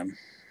watching them.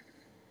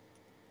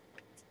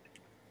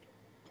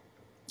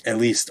 At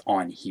least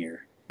on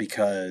here.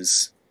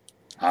 Because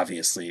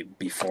obviously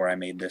before I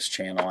made this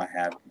channel I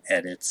had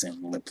edits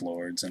and lip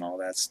lords and all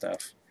that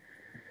stuff.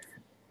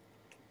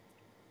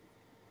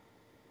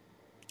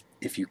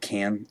 If you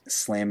can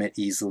slam it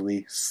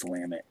easily,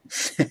 slam it.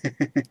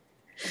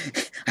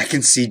 I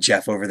can see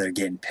Jeff over there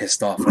getting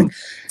pissed off like,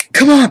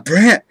 come on,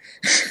 Brant!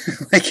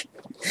 Like,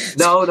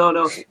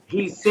 No.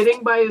 He's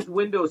sitting by his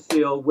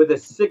windowsill with a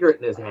cigarette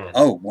in his hand.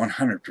 oh,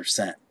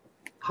 100%.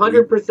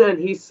 100%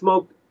 he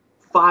smoked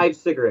 5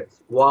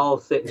 cigarettes while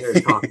sitting here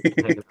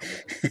talking.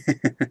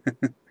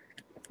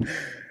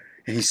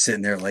 And he's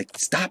sitting there like,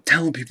 stop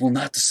telling people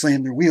not to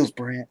slam their wheels,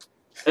 Brant.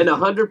 And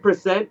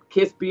 100%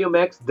 Kiss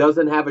BMX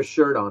doesn't have a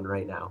shirt on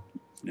right now.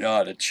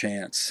 Not a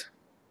chance.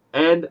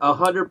 And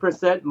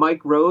 100%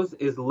 Mike Rose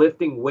is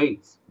lifting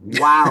weights.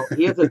 Wow,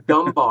 he has a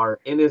dumb bar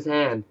in his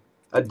hand.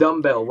 A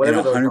dumbbell, whatever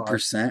And those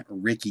 100%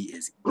 Ricky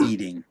is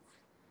eating.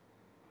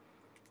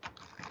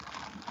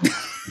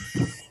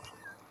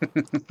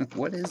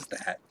 What is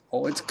that?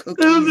 Oh, it's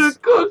cookies. Those are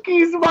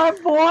cookies, my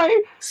boy.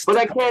 But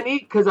I can't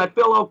eat because I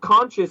feel all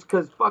conscious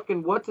because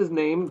fucking what's his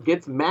name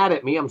gets mad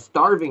at me. I'm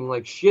starving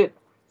like shit.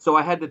 So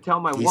I had to tell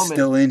my He's woman.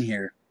 still in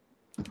here.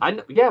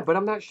 Yeah, but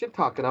I'm not shit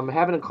talking. I'm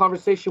having a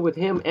conversation with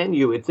him and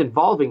you. It's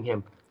involving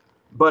him.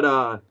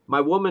 But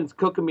my woman's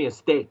cooking me a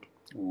steak.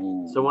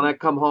 Ooh. So when I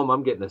come home,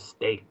 I'm getting a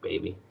steak,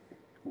 baby.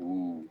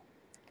 Ooh.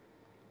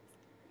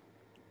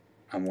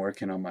 I'm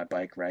working on my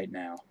bike right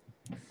now.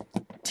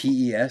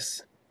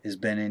 TES has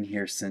been in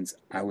here since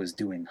I was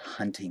doing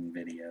hunting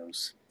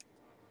videos.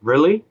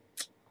 Really?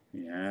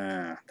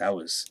 Yeah, that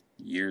was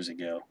years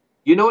ago.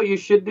 You know what you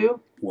should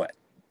do? What?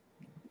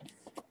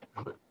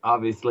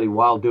 Obviously,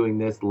 while doing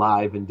this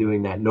live and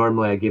doing that,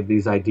 normally I give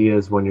these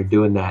ideas when you're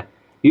doing that.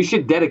 You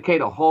should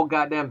dedicate a whole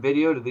goddamn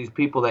video to these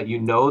people that you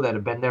know that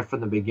have been there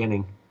from the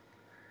beginning.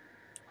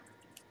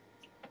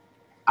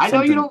 I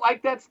know you don't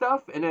like that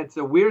stuff, and it's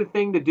a weird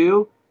thing to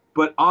do,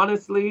 but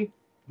honestly,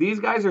 these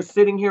guys are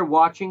sitting here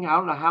watching. I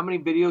don't know how many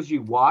videos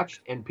you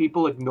watched, and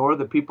people ignore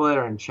the people that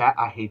are in chat.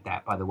 I hate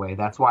that, by the way.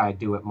 That's why I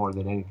do it more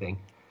than anything.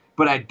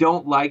 But I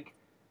don't like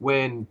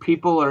when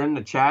people are in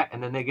the chat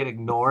and then they get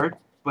ignored.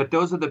 But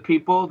those are the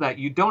people that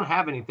you don't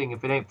have anything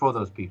if it ain't for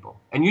those people.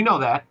 And you know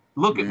that.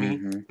 Look at me,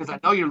 because I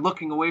know you're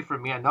looking away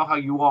from me. I know how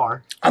you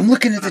are. I'm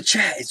looking at the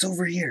chat. It's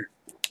over here.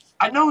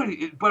 I know,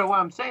 but what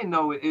I'm saying,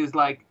 though, is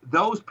like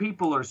those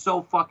people are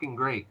so fucking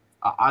great.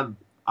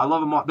 I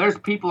love them all. There's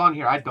people on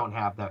here I don't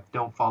have that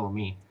don't follow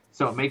me.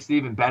 So it makes it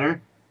even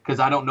better because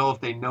I don't know if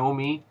they know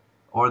me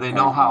or they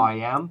know how I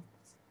am.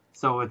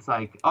 So it's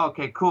like, oh,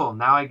 okay, cool.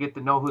 Now I get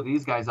to know who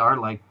these guys are,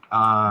 like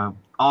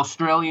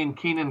Australian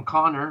Keenan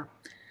Connor.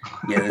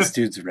 Yeah, this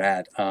dude's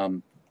rad.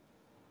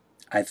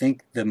 I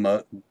think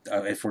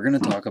if we're going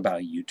to talk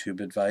about YouTube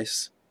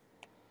advice,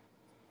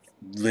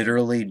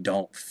 literally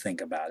don't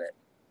think about it.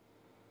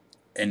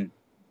 And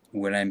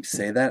when I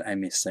say that,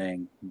 I'm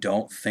saying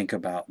don't think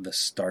about the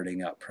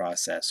starting up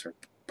process or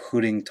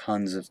putting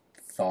tons of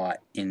thought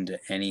into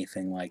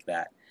anything like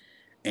that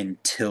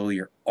until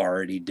you're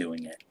already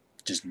doing it.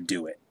 Just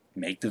do it.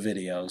 Make the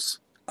videos,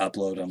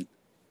 upload them,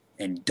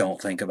 and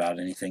don't think about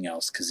anything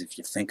else. Because if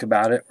you think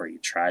about it or you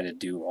try to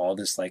do all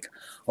this like,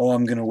 oh,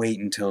 I'm going to wait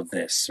until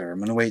this or I'm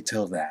going to wait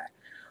till that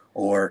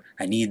or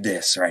I need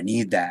this or I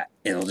need that,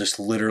 it'll just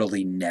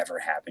literally never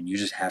happen. You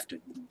just have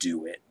to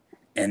do it.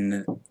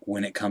 And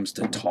when it comes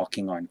to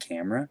talking on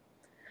camera,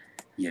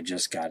 you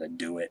just got to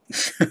do it.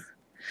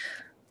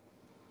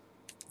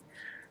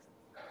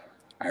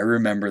 I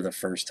remember the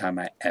first time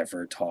I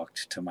ever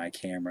talked to my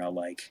camera,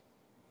 like,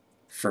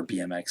 for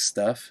BMX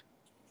stuff.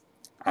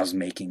 I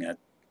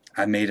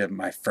made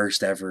my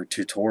first ever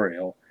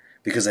tutorial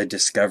because I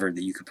discovered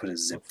that you could put a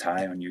zip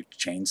tie on your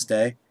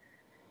chainstay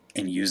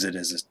and use it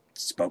as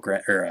a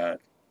or a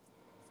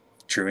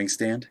truing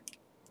stand.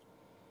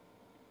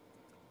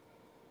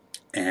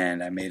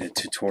 And I made a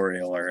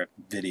tutorial or a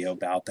video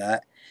about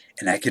that.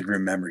 And I could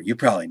remember, you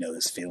probably know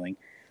this feeling.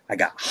 I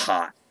got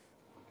hot.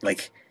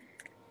 Like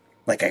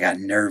I got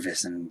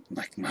nervous and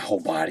like my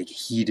whole body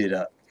heated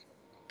up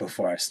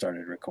before I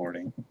started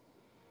recording.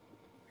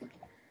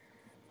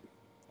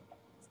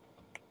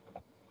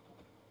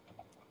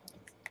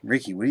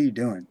 Ricky, what are you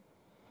doing?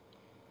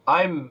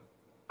 I'm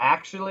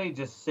actually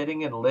just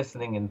sitting and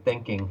listening and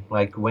thinking,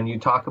 like when you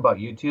talk about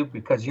YouTube,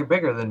 because you're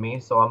bigger than me,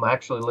 so I'm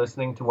actually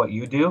listening to what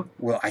you do.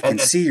 Well, I can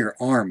see your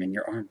arm, and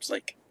your arm's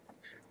like...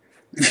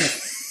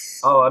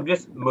 Oh, I'm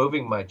just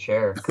moving my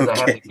chair because I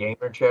have the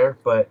gamer chair,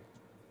 but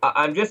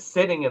I'm just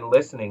sitting and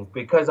listening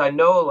because I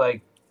know,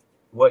 like,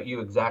 what you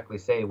exactly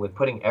say with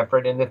putting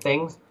effort into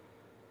things.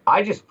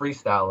 I just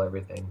freestyle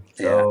everything.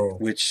 So.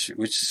 Yeah, which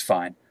is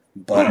fine,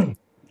 but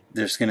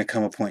there's going to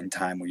come a point in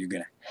time where you're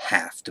going to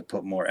have to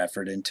put more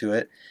effort into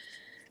it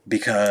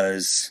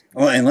because,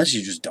 well, unless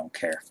you just don't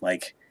care. Well,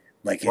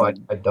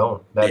 I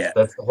don't.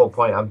 That's the whole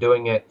point. I'm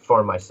doing it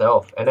for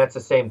myself, and that's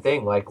the same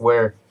thing. Like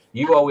where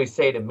you always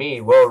say to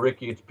me, "Well,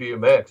 Ricky, it's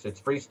BMX,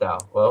 it's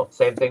freestyle." Well,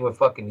 same thing with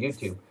fucking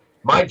YouTube.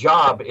 My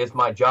job is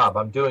my job.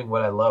 I'm doing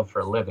what I love for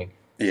a living.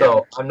 Yeah.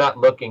 So I'm not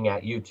looking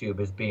at YouTube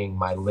as being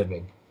my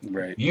living.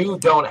 Right. You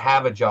don't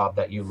have a job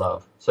that you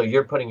love. So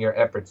you're putting your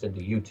efforts into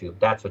YouTube.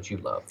 That's what you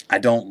love. I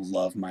don't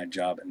love my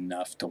job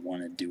enough to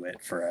want to do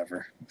it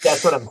forever.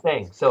 That's what I'm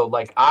saying. So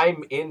like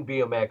I'm in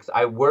BMX.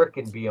 I work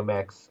in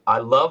BMX. I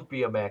love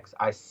BMX.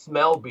 I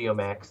smell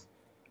BMX.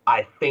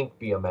 I think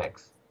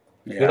BMX.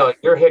 Yeah. You know,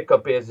 your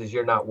hiccup is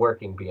you're not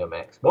working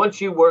BMX. Once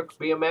you work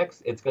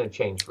BMX, it's going to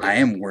change for you. I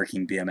am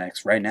working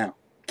BMX right now.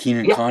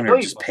 Keenan Connor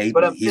just paid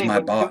me. He's my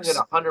boss. Doing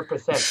it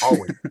 100%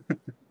 always.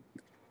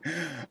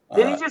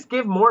 Did he just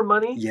give more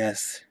money?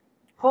 Yes.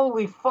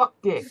 Holy fuck,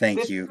 Dick.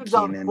 Thank you,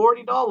 Keenan.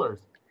 $40.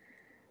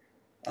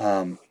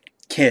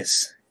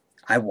 Kiss,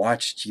 I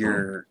watched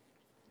your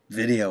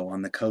video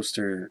on the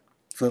coaster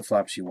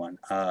flip-flops you won.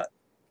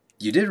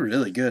 You did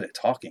really good at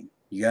talking.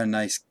 You got a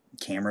nice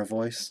camera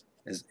voice,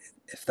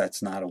 if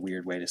that's not a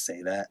weird way to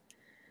say that.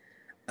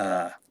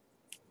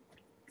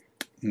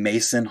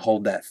 Mason,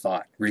 hold that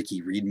thought.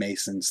 Ricky, read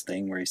Mason's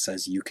thing where he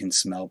says you can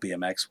smell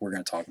BMX. We're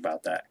going to talk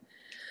about that.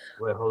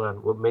 Wait, hold on.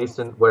 What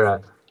Mason? Where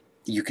at?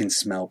 You can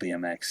smell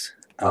BMX.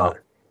 Oh.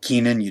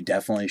 Keenan, you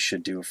definitely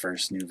should do a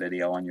first new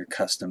video on your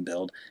custom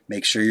build.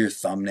 Make sure your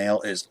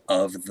thumbnail is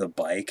of the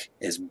bike,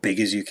 as big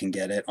as you can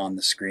get it on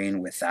the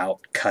screen without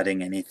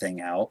cutting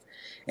anything out.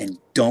 And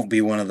don't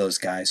be one of those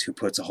guys who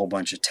puts a whole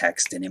bunch of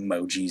text and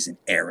emojis and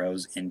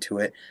arrows into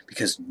it,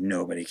 because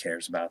nobody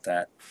cares about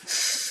that.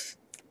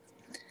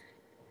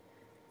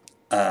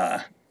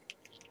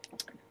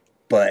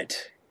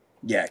 But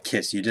yeah,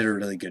 Kiss, you did a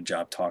really good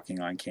job talking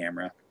on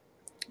camera.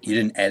 You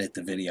didn't edit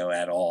the video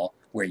at all,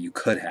 where you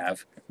could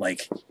have,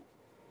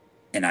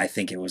 and I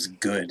think it was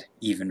good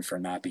even for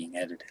not being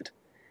edited.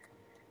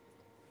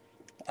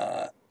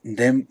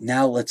 Then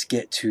now let's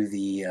get to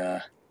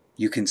the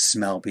you can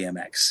smell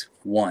BMX.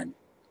 1,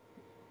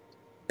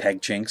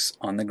 peg chinks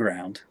on the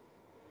ground.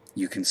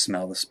 You can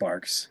smell the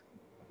sparks.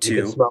 2,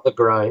 you can smell the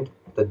grind.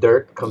 The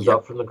dirt comes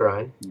up from the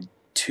grind.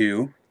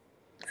 2,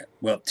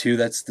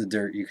 that's the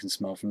dirt you can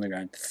smell from the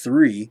grind.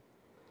 3,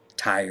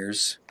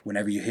 tires.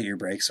 Whenever you hit your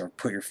brakes or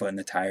put your foot in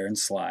the tire and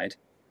slide.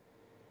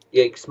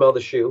 Yeah, you can smell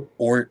the shoe.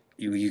 Or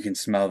you can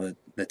smell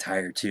the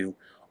tire too.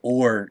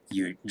 Or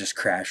you just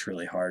crash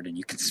really hard and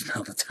you can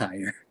smell the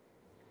tire.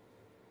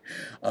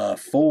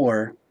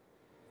 4,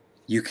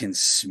 you can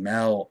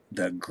smell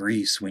the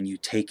grease when you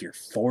take your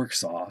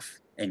forks off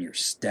and your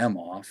stem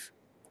off,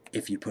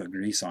 if you put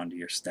grease onto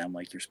your stem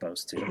like you're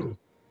supposed to.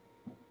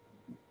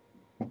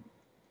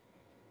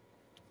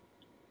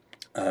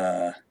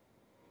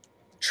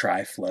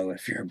 Tri-flow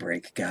if you're a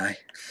brake guy.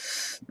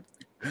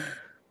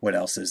 What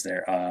else is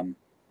there?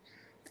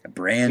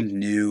 Brand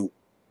new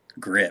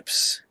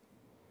grips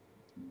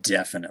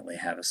definitely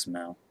have a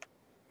smell.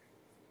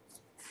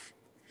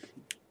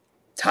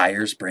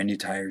 Tires, brand new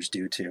tires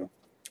do too.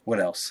 What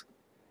else?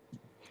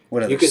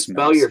 What other You can smells?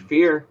 smell your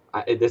fear.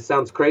 This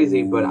sounds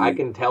crazy, but I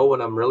can tell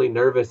when I'm really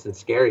nervous and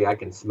scary. I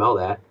can smell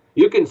that.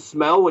 You can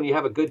smell when you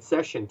have a good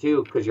session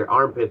too, because your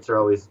armpits are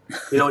always,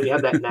 when you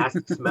have that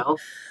nasty smell.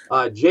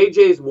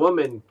 JJ's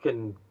woman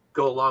can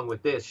go along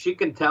with this. She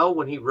can tell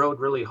when he rode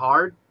really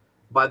hard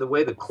by the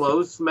way the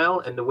clothes smell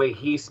and the way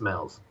he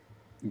smells.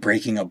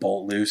 Breaking a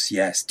bolt loose,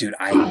 yes, dude.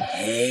 I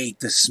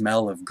hate the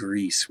smell of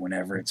grease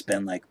whenever it's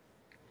been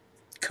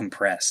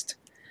compressed.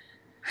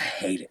 I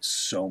hate it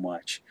so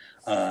much.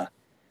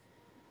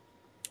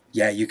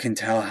 Yeah, you can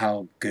tell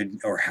how good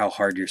or how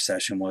hard your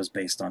session was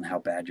based on how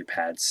bad your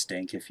pads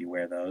stink if you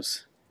wear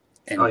those.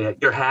 And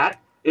your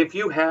hat. If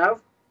you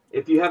have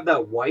if you have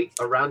that white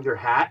around your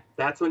hat,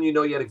 that's when you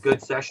know you had a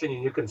good session,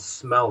 and you can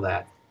smell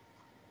that.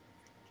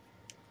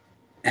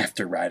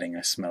 After riding,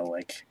 I smell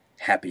like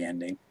happy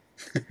ending.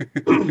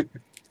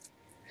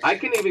 I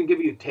can even give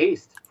you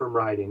taste from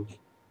riding.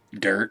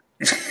 Dirt,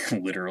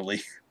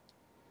 literally.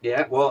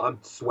 Yeah, well,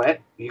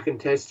 sweat. You can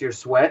taste your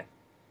sweat.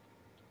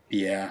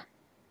 Yeah.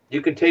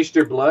 You can taste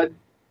your blood,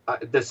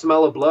 the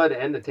smell of blood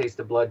and the taste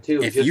of blood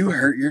too. If you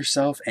hurt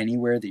yourself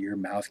anywhere that your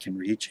mouth can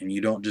reach and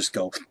you don't just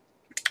go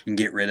and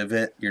get rid of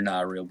it, you're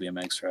not a real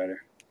BMX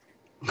rider.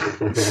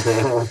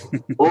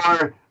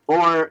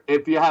 or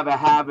if you have a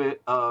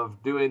habit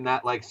of doing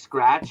that, like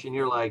scratch, and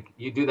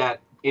you do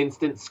that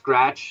instant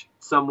scratch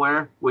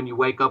somewhere when you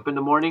wake up in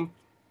the morning,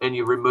 and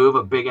you remove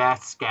a big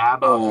ass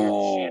scab on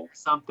your shit or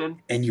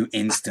something, and you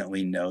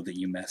instantly know that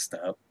you messed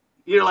up.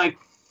 You're like,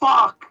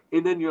 fuck,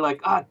 and then you're like,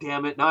 ah,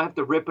 damn it, now I have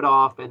to rip it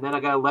off, and then I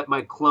gotta let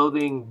my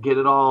clothing get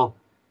it all,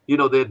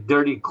 the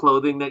dirty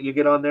clothing that you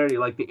get on there, you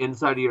like the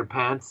inside of your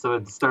pants, so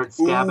it starts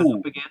scabbing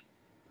up again.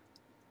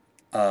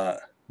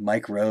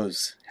 Mike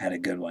Rose had a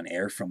good one,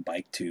 air from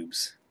bike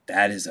tubes.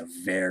 That is a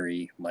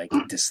very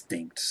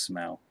distinct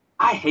smell.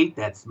 I hate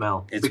that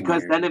smell. It's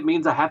because weird. Then it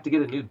means I have to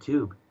get a new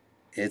tube.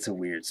 It's a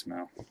weird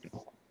smell.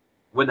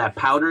 When that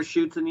powder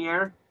shoots in the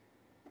air?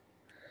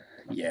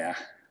 Yeah.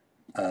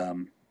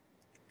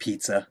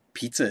 Pizza.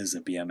 Pizza is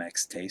a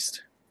BMX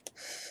taste.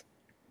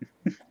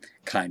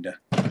 Kinda.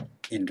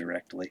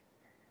 Indirectly.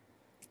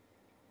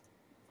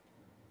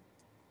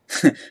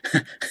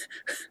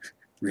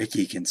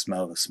 Ricky can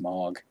smell the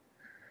smog.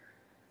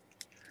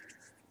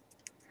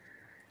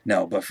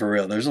 No, but for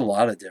real, there's a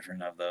lot of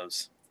different of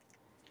those.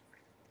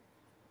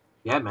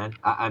 Yeah, man.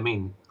 I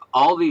mean,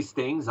 all these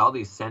things, all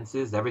these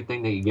senses,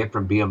 everything that you get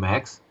from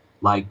BMX,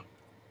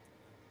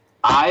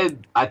 I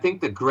think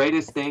the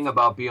greatest thing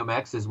about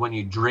BMX is when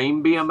you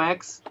dream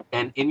BMX,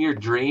 and in your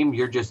dream,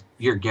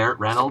 you're Garrett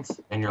Reynolds,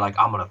 and you're like,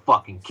 I'm going to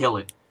fucking kill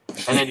it.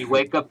 And then you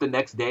wake up the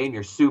next day, and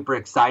you're super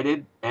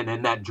excited, and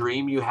in that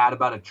dream you had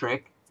about a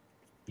trick,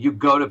 you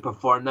go to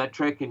perform that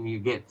trick, and you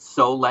get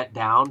so let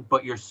down,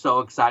 but you're so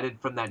excited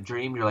from that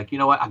dream, you're like, you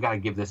know what, I got to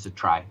give this a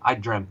try. I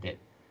dreamt it.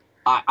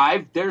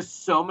 There's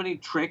so many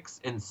tricks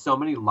and so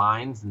many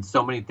lines and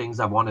so many things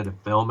I wanted to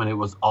film, and it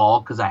was all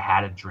because I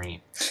had a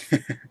dream.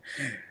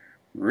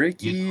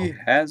 Ricky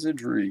has a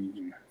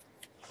dream.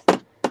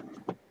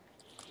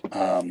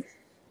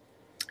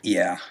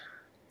 Yeah,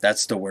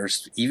 that's the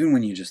worst. Even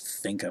when you just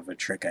think of a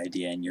trick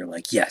idea and you're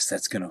like, yes,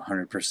 that's going to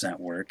 100%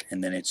 work,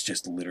 and then it's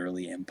just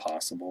literally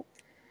impossible.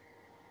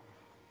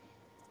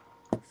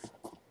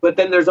 But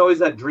then there's always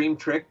that dream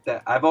trick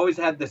that I've always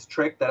had this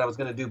trick that I was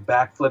going to do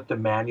backflip to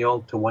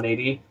manual to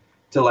 180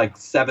 to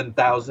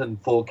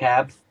 7,000 full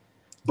cabs.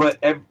 But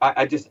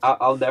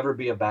I'll never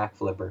be a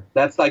backflipper.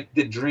 That's like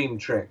the dream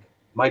trick.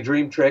 My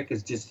dream trick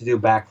is just to do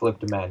backflip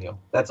to manual.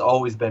 That's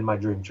always been my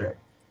dream trick.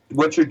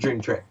 What's your dream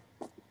trick?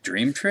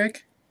 Dream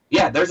trick?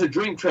 Yeah, there's a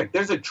dream trick.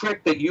 There's a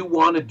trick that you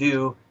want to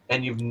do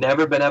and you've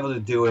never been able to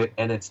do it,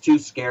 and it's too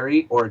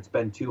scary or it's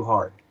been too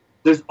hard.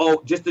 There's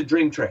just a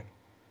dream trick.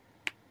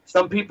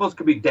 Some people's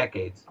could be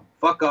decades.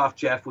 Fuck off,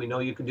 Jeff. We know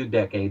you can do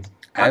decades.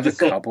 I have a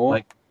couple,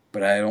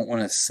 but I don't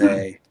want to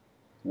say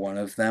one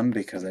of them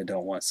because I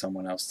don't want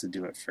someone else to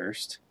do it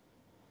first.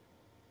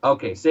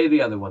 Okay, say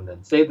the other one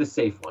then. Say the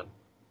safe one.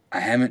 I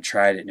haven't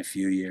tried it in a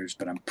few years,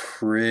 but I'm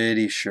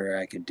pretty sure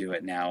I could do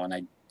it now, and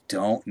I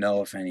don't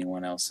know if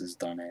anyone else has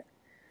done it.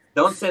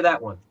 Don't say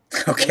that one.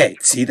 Okay,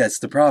 see, that's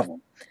the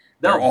problem.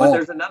 No, but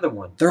there's another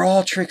one. They're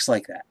all tricks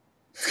like that.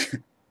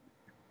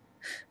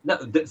 No,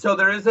 so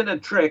there isn't a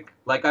trick,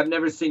 I've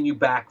never seen you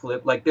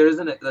backflip. There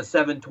isn't a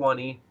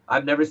 720.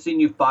 I've never seen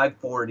you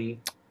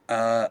 540.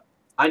 I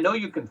know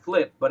you can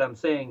flip, but I'm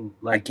saying,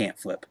 I can't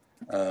flip.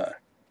 I've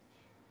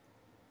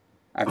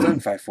done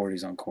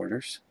 540s on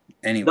quarters.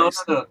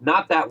 Anyways. No,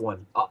 not that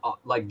one.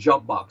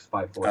 Jump box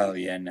 540. Oh,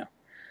 yeah, no.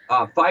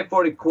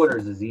 540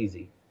 quarters is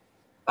easy.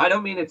 I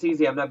don't mean it's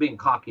easy. I'm not being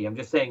cocky. I'm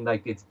just saying,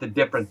 it's the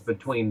difference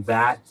between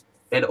that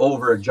and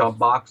over a jump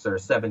box or a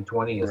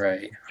 720 is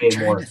right. way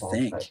more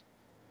advanced.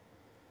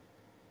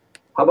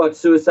 How about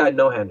suicide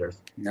no-handers?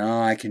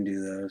 No, I can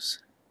do those.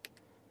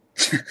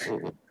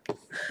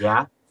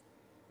 Yeah?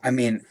 I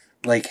mean,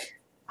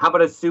 How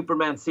about a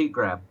Superman seat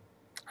grab?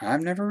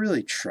 I've never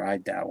really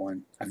tried that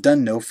one. I've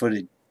done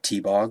no-footed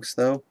T-bogs,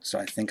 though, so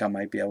I think I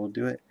might be able to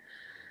do it.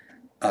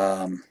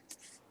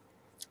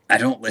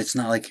 It's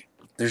not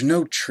there's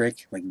no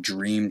trick,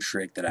 dream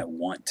trick that I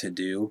want to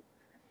do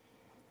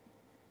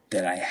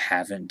that I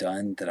haven't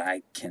done that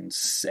I can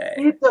say.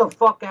 Get the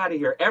fuck out of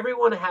here.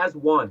 Everyone has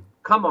one.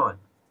 Come on.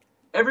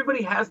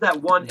 Everybody has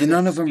that one.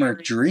 None of them are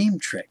dream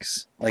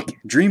tricks.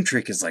 Dream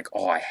trick is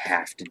oh, I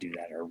have to do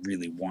that or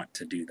really want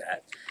to do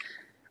that.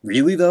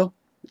 Really, though?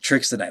 The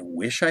tricks that I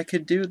wish I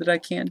could do that I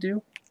can't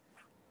do?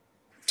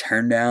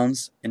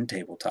 Turndowns and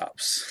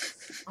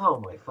tabletops. Oh,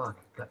 my fuck.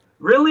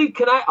 Really?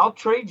 I'll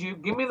trade you.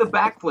 Give me the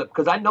backflip,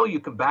 because I know you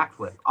can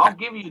backflip. I'll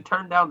give you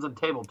turndowns and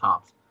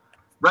tabletops.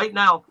 Right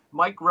now,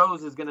 Mike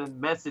Rose is going to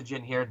message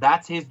in here.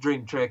 That's his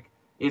dream trick,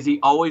 is he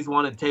always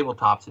wanted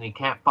tabletops, and he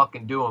can't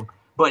fucking do them.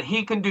 But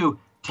he can do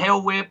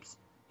tail whips.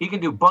 He can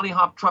do bunny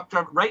hop, truck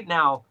drive. Right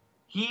now,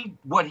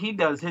 what he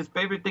does, his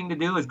favorite thing to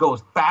do is go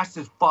as fast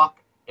as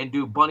fuck and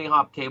do bunny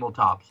hop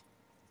tabletops.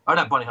 Or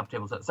not bunny hop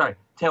tabletops, sorry,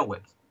 tail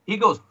whips. He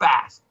goes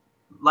fast.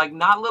 Like,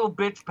 not little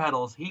bitch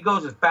pedals. He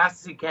goes as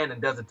fast as he can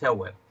and does a tail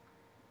whip.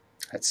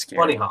 That's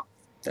scary. Bunny hop.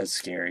 That's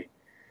scary.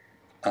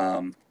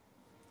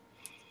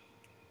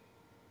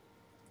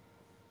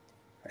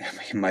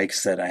 Mike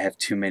said, I have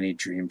too many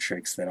dream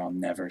tricks that I'll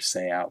never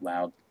say out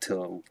loud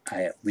till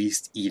I at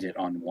least eat it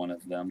on one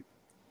of them.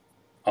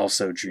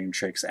 Also, dream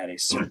tricks at a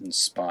certain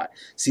spot.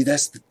 See,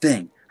 that's the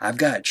thing. I've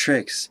got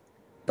tricks,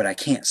 but I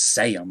can't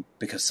say them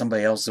because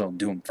somebody else will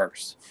do them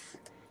first.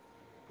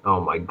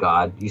 Oh my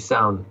God. You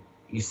sound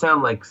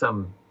like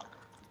some...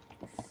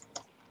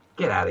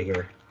 Get out of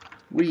here.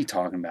 What are you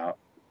talking about?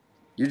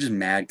 You're just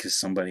mad because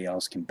somebody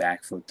else can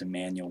backflip the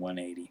manual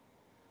 180.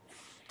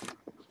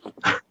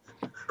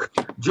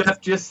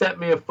 Jeff just sent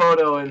me a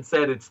photo and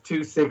said it's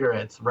 2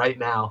 cigarettes right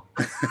now.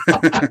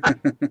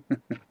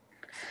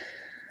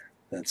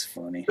 That's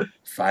funny.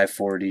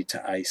 540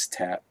 to ice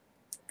tap.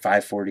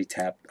 540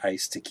 tap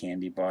ice to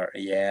candy bar.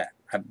 Yeah,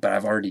 but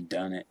I've already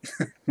done it.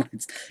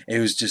 It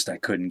was just I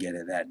couldn't get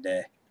it that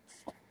day.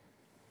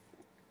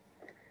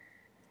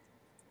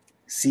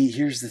 See,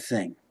 here's the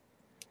thing.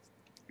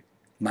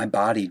 My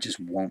body just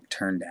won't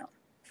turn down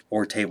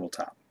or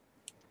tabletop.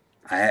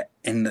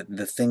 And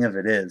the thing of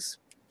it is,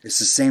 it's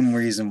the same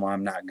reason why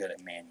I'm not good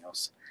at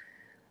manuals.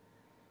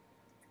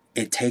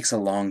 It takes a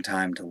long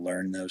time to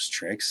learn those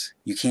tricks.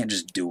 You can't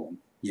just do them,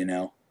 you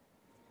know?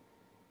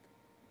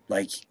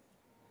 Like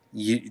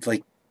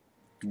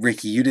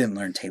Ricky, you didn't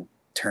learn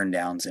turn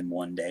downs in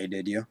one day,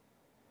 did you?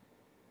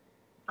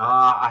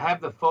 I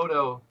have the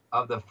photo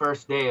of the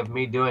first day of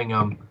me doing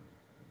them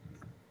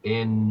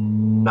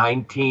in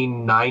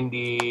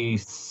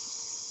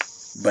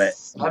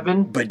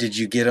 1997. But did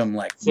you get them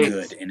like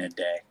good in a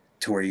day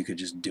to where you could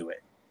just do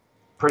it?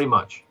 Pretty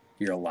much.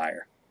 You're a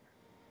liar.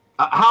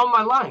 How am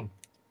I lying?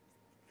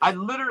 I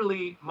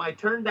literally, my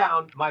turn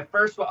down, my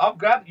first one. I'll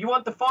grab. You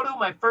want the photo?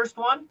 My first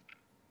one?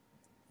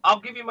 I'll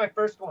give you my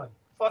first one.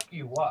 Fuck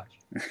you. Watch.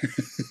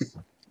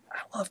 I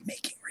love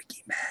making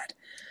Ricky mad.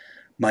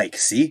 Mike,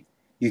 see?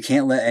 You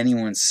can't let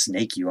anyone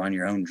snake you on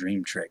your own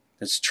dream trick.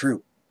 That's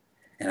true.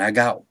 And I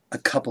got a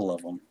couple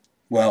of them.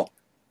 Well,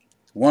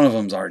 one of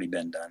them's already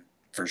been done,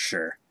 for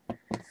sure.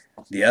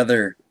 The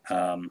other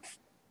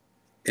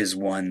is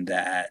one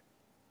that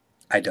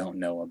I don't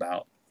know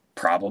about.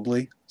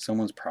 Probably.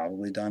 Someone's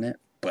probably done it,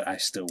 but I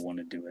still want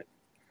to do it.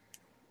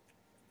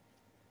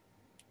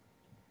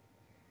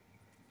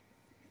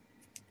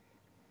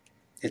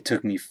 It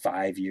took me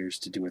 5 years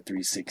to do a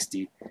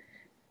 360.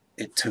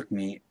 It took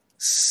me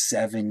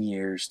 7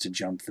 years to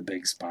jump the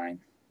big spine.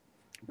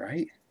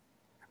 Right?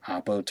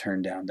 Oppo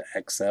turned down to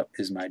X up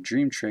is my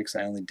dream tricks.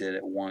 I only did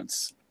it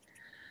once.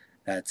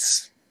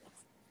 That's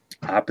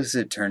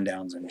opposite turn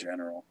downs in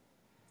general.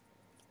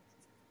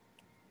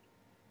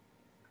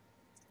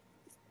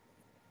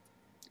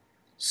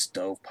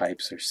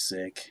 Stovepipes are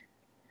sick.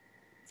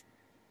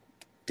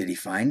 Did he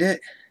find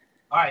it?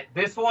 All right,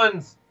 this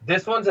one's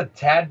a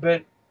tad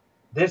bit.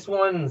 This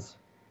one's.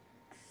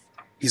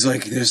 He's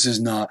like, this is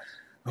not.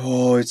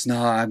 Oh, it's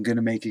not. I'm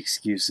gonna make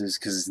excuses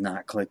because it's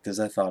not clicked as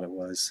I thought it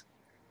was.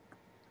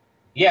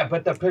 Yeah,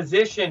 but the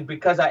position,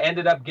 because I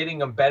ended up getting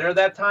them better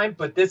that time.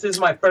 But this is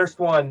my first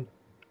one,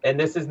 and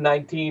this is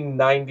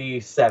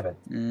 1997.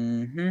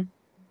 Mm-hmm.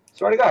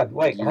 Swear to God.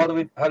 Wait, how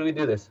do we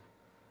do this?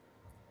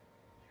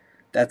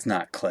 That's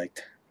not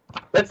clicked.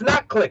 That's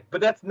not clicked,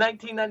 but that's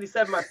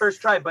 1997, my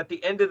first try. But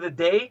the end of the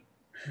day,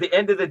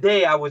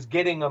 I was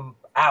getting them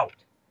out.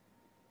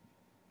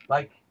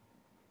 Like,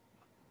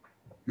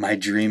 my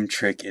dream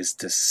trick is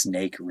to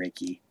snake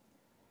Ricky.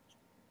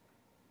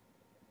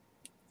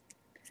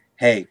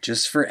 Hey,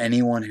 just for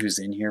anyone who's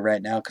in here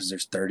right now, because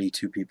there's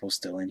 32 people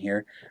still in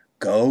here,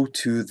 go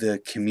to the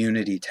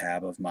community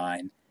tab of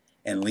mine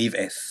and leave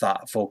a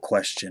thoughtful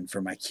question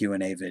for my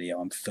Q&A video.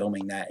 I'm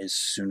filming that as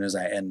soon as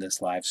I end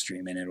this live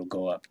stream, and it'll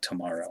go up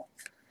tomorrow.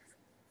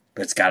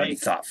 But it's got to be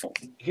thoughtful.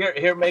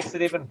 Here makes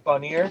it even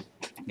funnier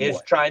is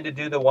trying to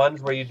do the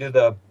ones where you do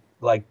the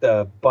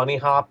bunny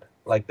hop,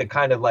 like the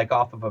kind of like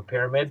off of a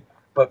pyramid.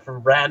 But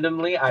from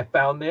randomly, I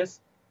found this,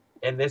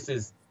 and this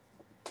is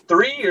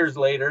 3 years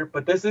later,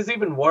 but this is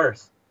even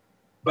worse.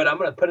 But I'm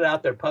gonna put it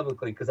out there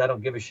publicly because I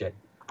don't give a shit.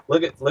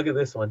 Look at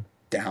this one.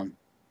 Down.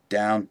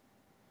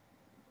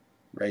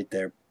 Right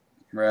there,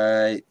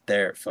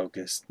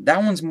 focused.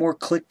 That one's more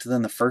clicked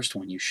than the first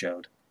one you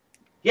showed.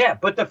 Yeah,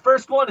 but the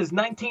first one is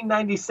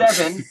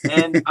 1997,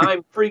 and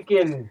I'm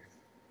freaking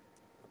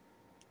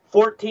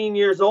 14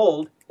 years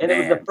old, and it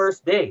was the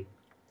first day.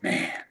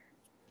 Man.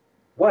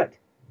 What?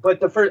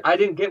 But I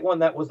didn't get one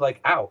that was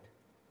like out.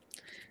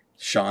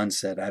 Sean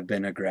said, I've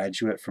been a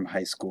graduate from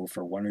high school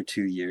for 1 or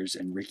 2 years,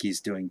 and Ricky's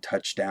doing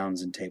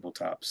touchdowns and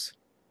tabletops.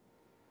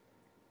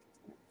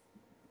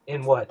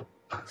 In what?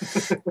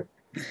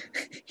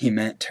 He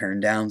meant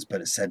turn downs,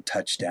 but it said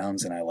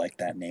touchdowns, and I like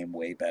that name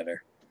way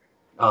better.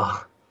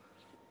 Oh.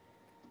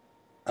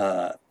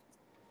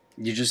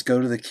 You just go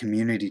to the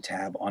community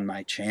tab on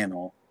my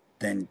channel,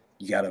 then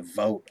you got to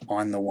vote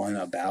on the one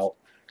about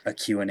a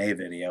Q&A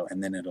video,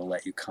 and then it'll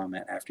let you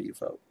comment after you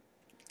vote.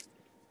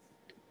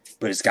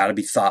 But it's got to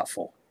be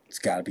thoughtful. It's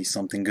got to be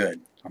something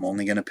good. I'm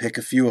only going to pick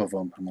a few of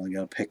them. I'm only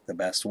going to pick the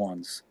best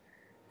ones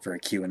for a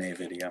Q&A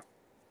video,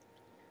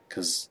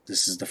 because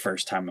this is the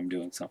first time I'm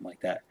doing something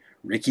like that.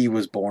 Ricky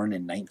was born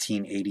in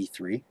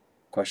 1983?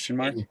 Question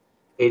mark?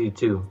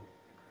 82.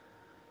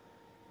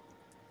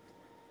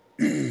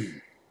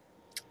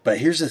 But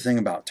here's the thing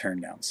about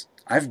turndowns.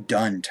 I've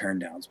done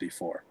turndowns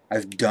before.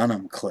 I've done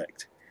them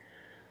clicked.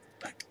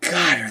 But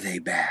God, are they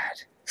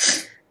bad.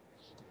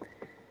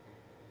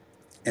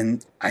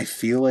 And I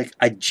feel like,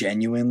 I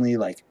genuinely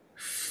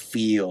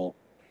feel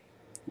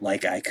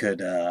like I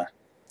could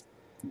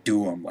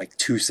do them like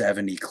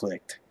 270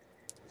 clicked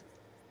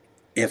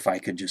if I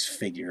could just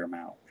figure them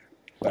out.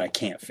 But I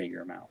can't figure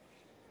them out.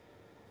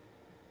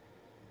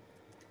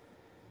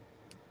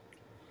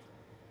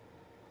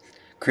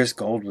 Chris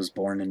Gold was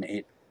born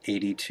in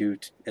 82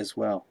 as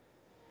well.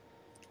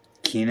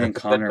 Keenan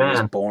Connor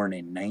was born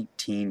in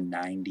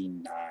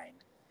 1999.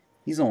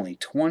 He's only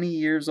 20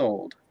 years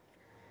old.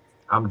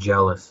 I'm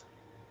jealous.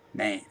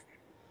 Man.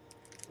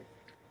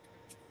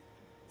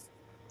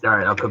 All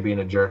right, I could be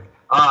a jerk.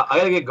 I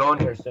gotta get going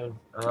here soon.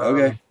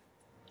 Okay.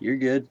 You're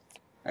good.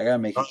 I gotta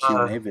make a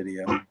Q&A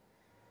video.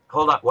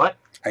 Hold on. What?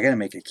 I gotta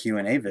make a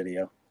Q&A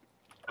video.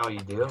 Oh,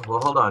 you do?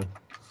 Well, hold on.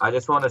 I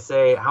just want to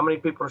say, how many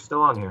people are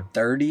still on here?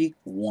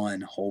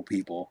 31 whole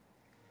people.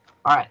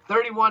 All right,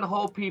 31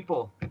 whole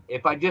people.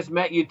 If I just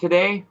met you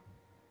today,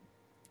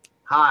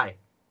 hi.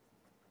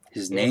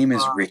 His name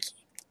is Ricky.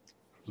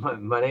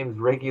 My name's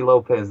Ricky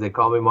Lopez. They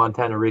call me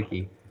Montana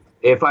Ricky.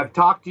 If I've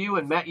talked to you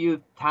and met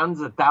you tens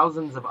of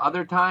thousands of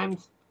other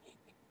times,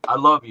 I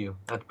love you.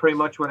 That's pretty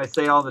much what I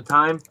say all the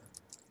time.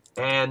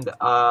 And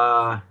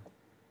to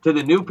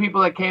the new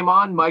people that came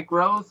on, Mike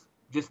Rose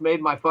just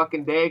made my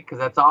fucking day because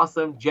that's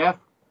awesome. Jeff,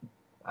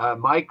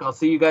 Mike, I'll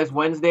see you guys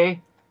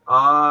Wednesday.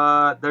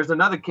 There's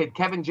another kid,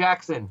 Kevin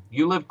Jackson.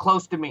 You live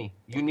close to me.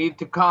 You need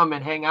to come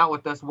and hang out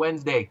with us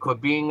Wednesday.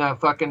 Quit being a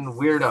fucking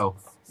weirdo.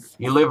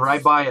 You live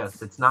right by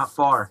us. It's not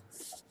far.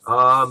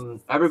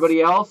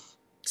 Everybody else?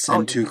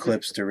 Send 2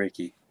 clips to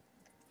Ricky.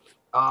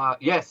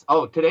 Yes.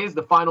 Oh, today's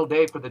the final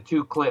day for the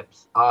 2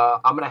 clips.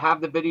 I'm going to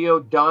have the video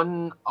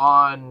done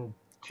on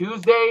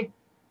Tuesday.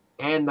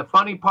 And the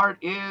funny part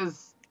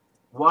is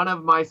one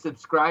of my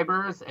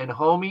subscribers and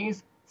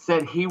homies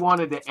said he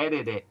wanted to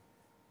edit it.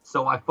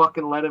 So I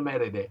fucking let him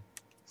edit it.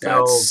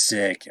 That's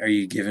sick. Are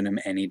you giving him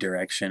any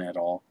direction at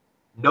all?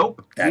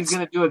 Nope. He's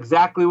going to do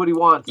exactly what he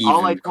wants.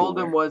 All I told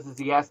him was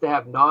he has to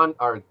have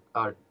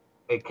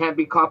it can't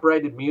be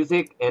copyrighted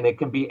music, and it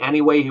can be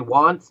any way he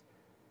wants,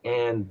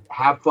 and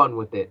have fun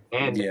with it.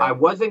 And I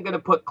wasn't going to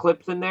put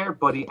clips in there,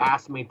 but he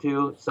asked me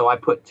to, so I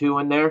put 2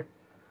 in there.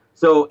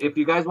 So if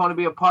you guys want to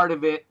be a part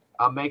of it,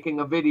 I'm making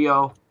a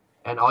video,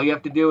 and all you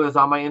have to do is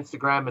on my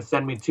Instagram is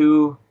send me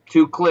two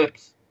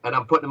clips, and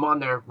I'm putting them on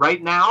there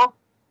right now.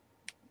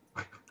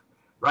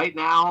 Right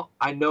now,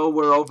 I know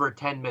we're over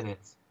 10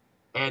 minutes,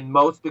 and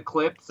most of the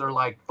clips are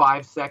like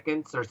 5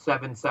 seconds or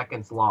 7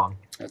 seconds long.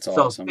 That's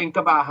awesome. So think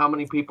about how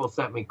many people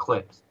sent me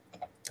clips.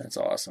 That's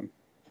awesome.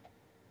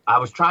 I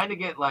was trying to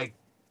get I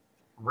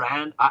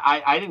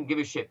didn't give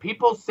a shit.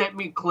 People sent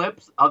me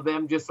clips of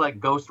them just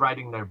ghost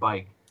riding their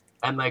bike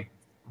and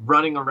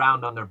running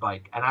around on their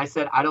bike. And I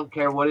said, I don't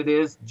care what it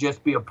is,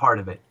 just be a part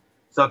of it.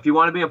 So if you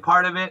want to be a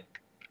part of it,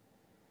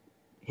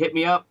 hit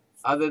me up.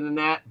 Other than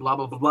that, blah,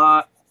 blah,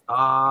 blah,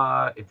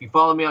 blah. If you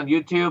follow me on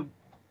YouTube,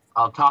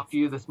 I'll talk to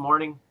you this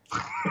morning.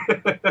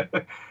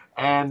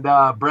 And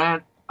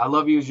Brant, I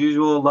love you as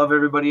usual. Love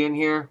everybody in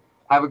here.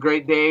 Have a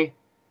great day.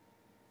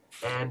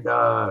 And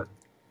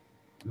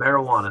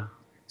marijuana.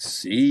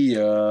 See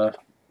ya.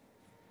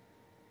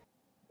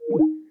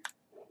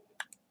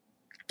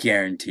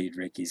 Guaranteed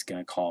Ricky's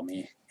going to call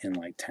me in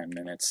 10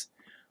 minutes.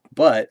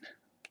 But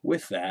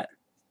with that,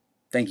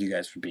 thank you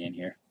guys for being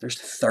here.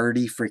 There's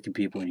 30 freaking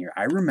people in here.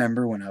 I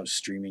remember when I was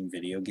streaming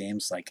video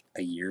games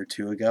a year or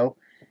 2 ago,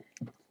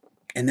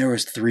 and there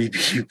was 3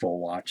 people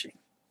watching.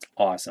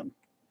 Awesome.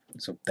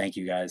 So thank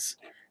you guys.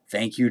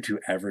 Thank you to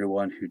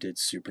everyone who did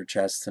Super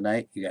Chats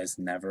tonight. You guys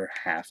never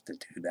have to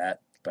do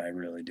that, but I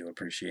really do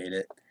appreciate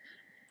it.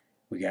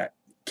 We got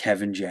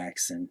Kevin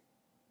Jackson,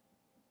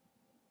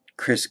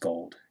 Chris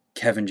Gold,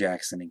 Kevin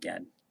Jackson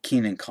again,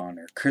 Keenan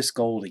Connor, Chris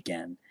Gold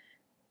again,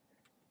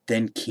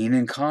 then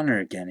Keenan Connor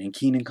again, and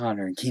Keenan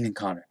Connor, and Keenan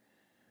Connor.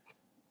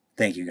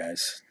 Thank you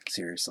guys.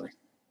 Seriously.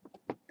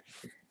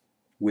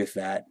 With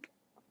that,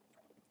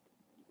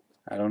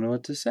 I don't know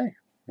what to say.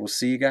 We'll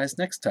see you guys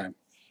next time.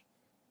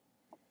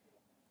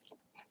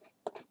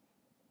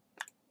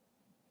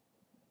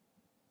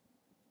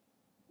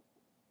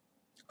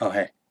 Oh,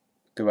 hey.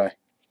 Goodbye.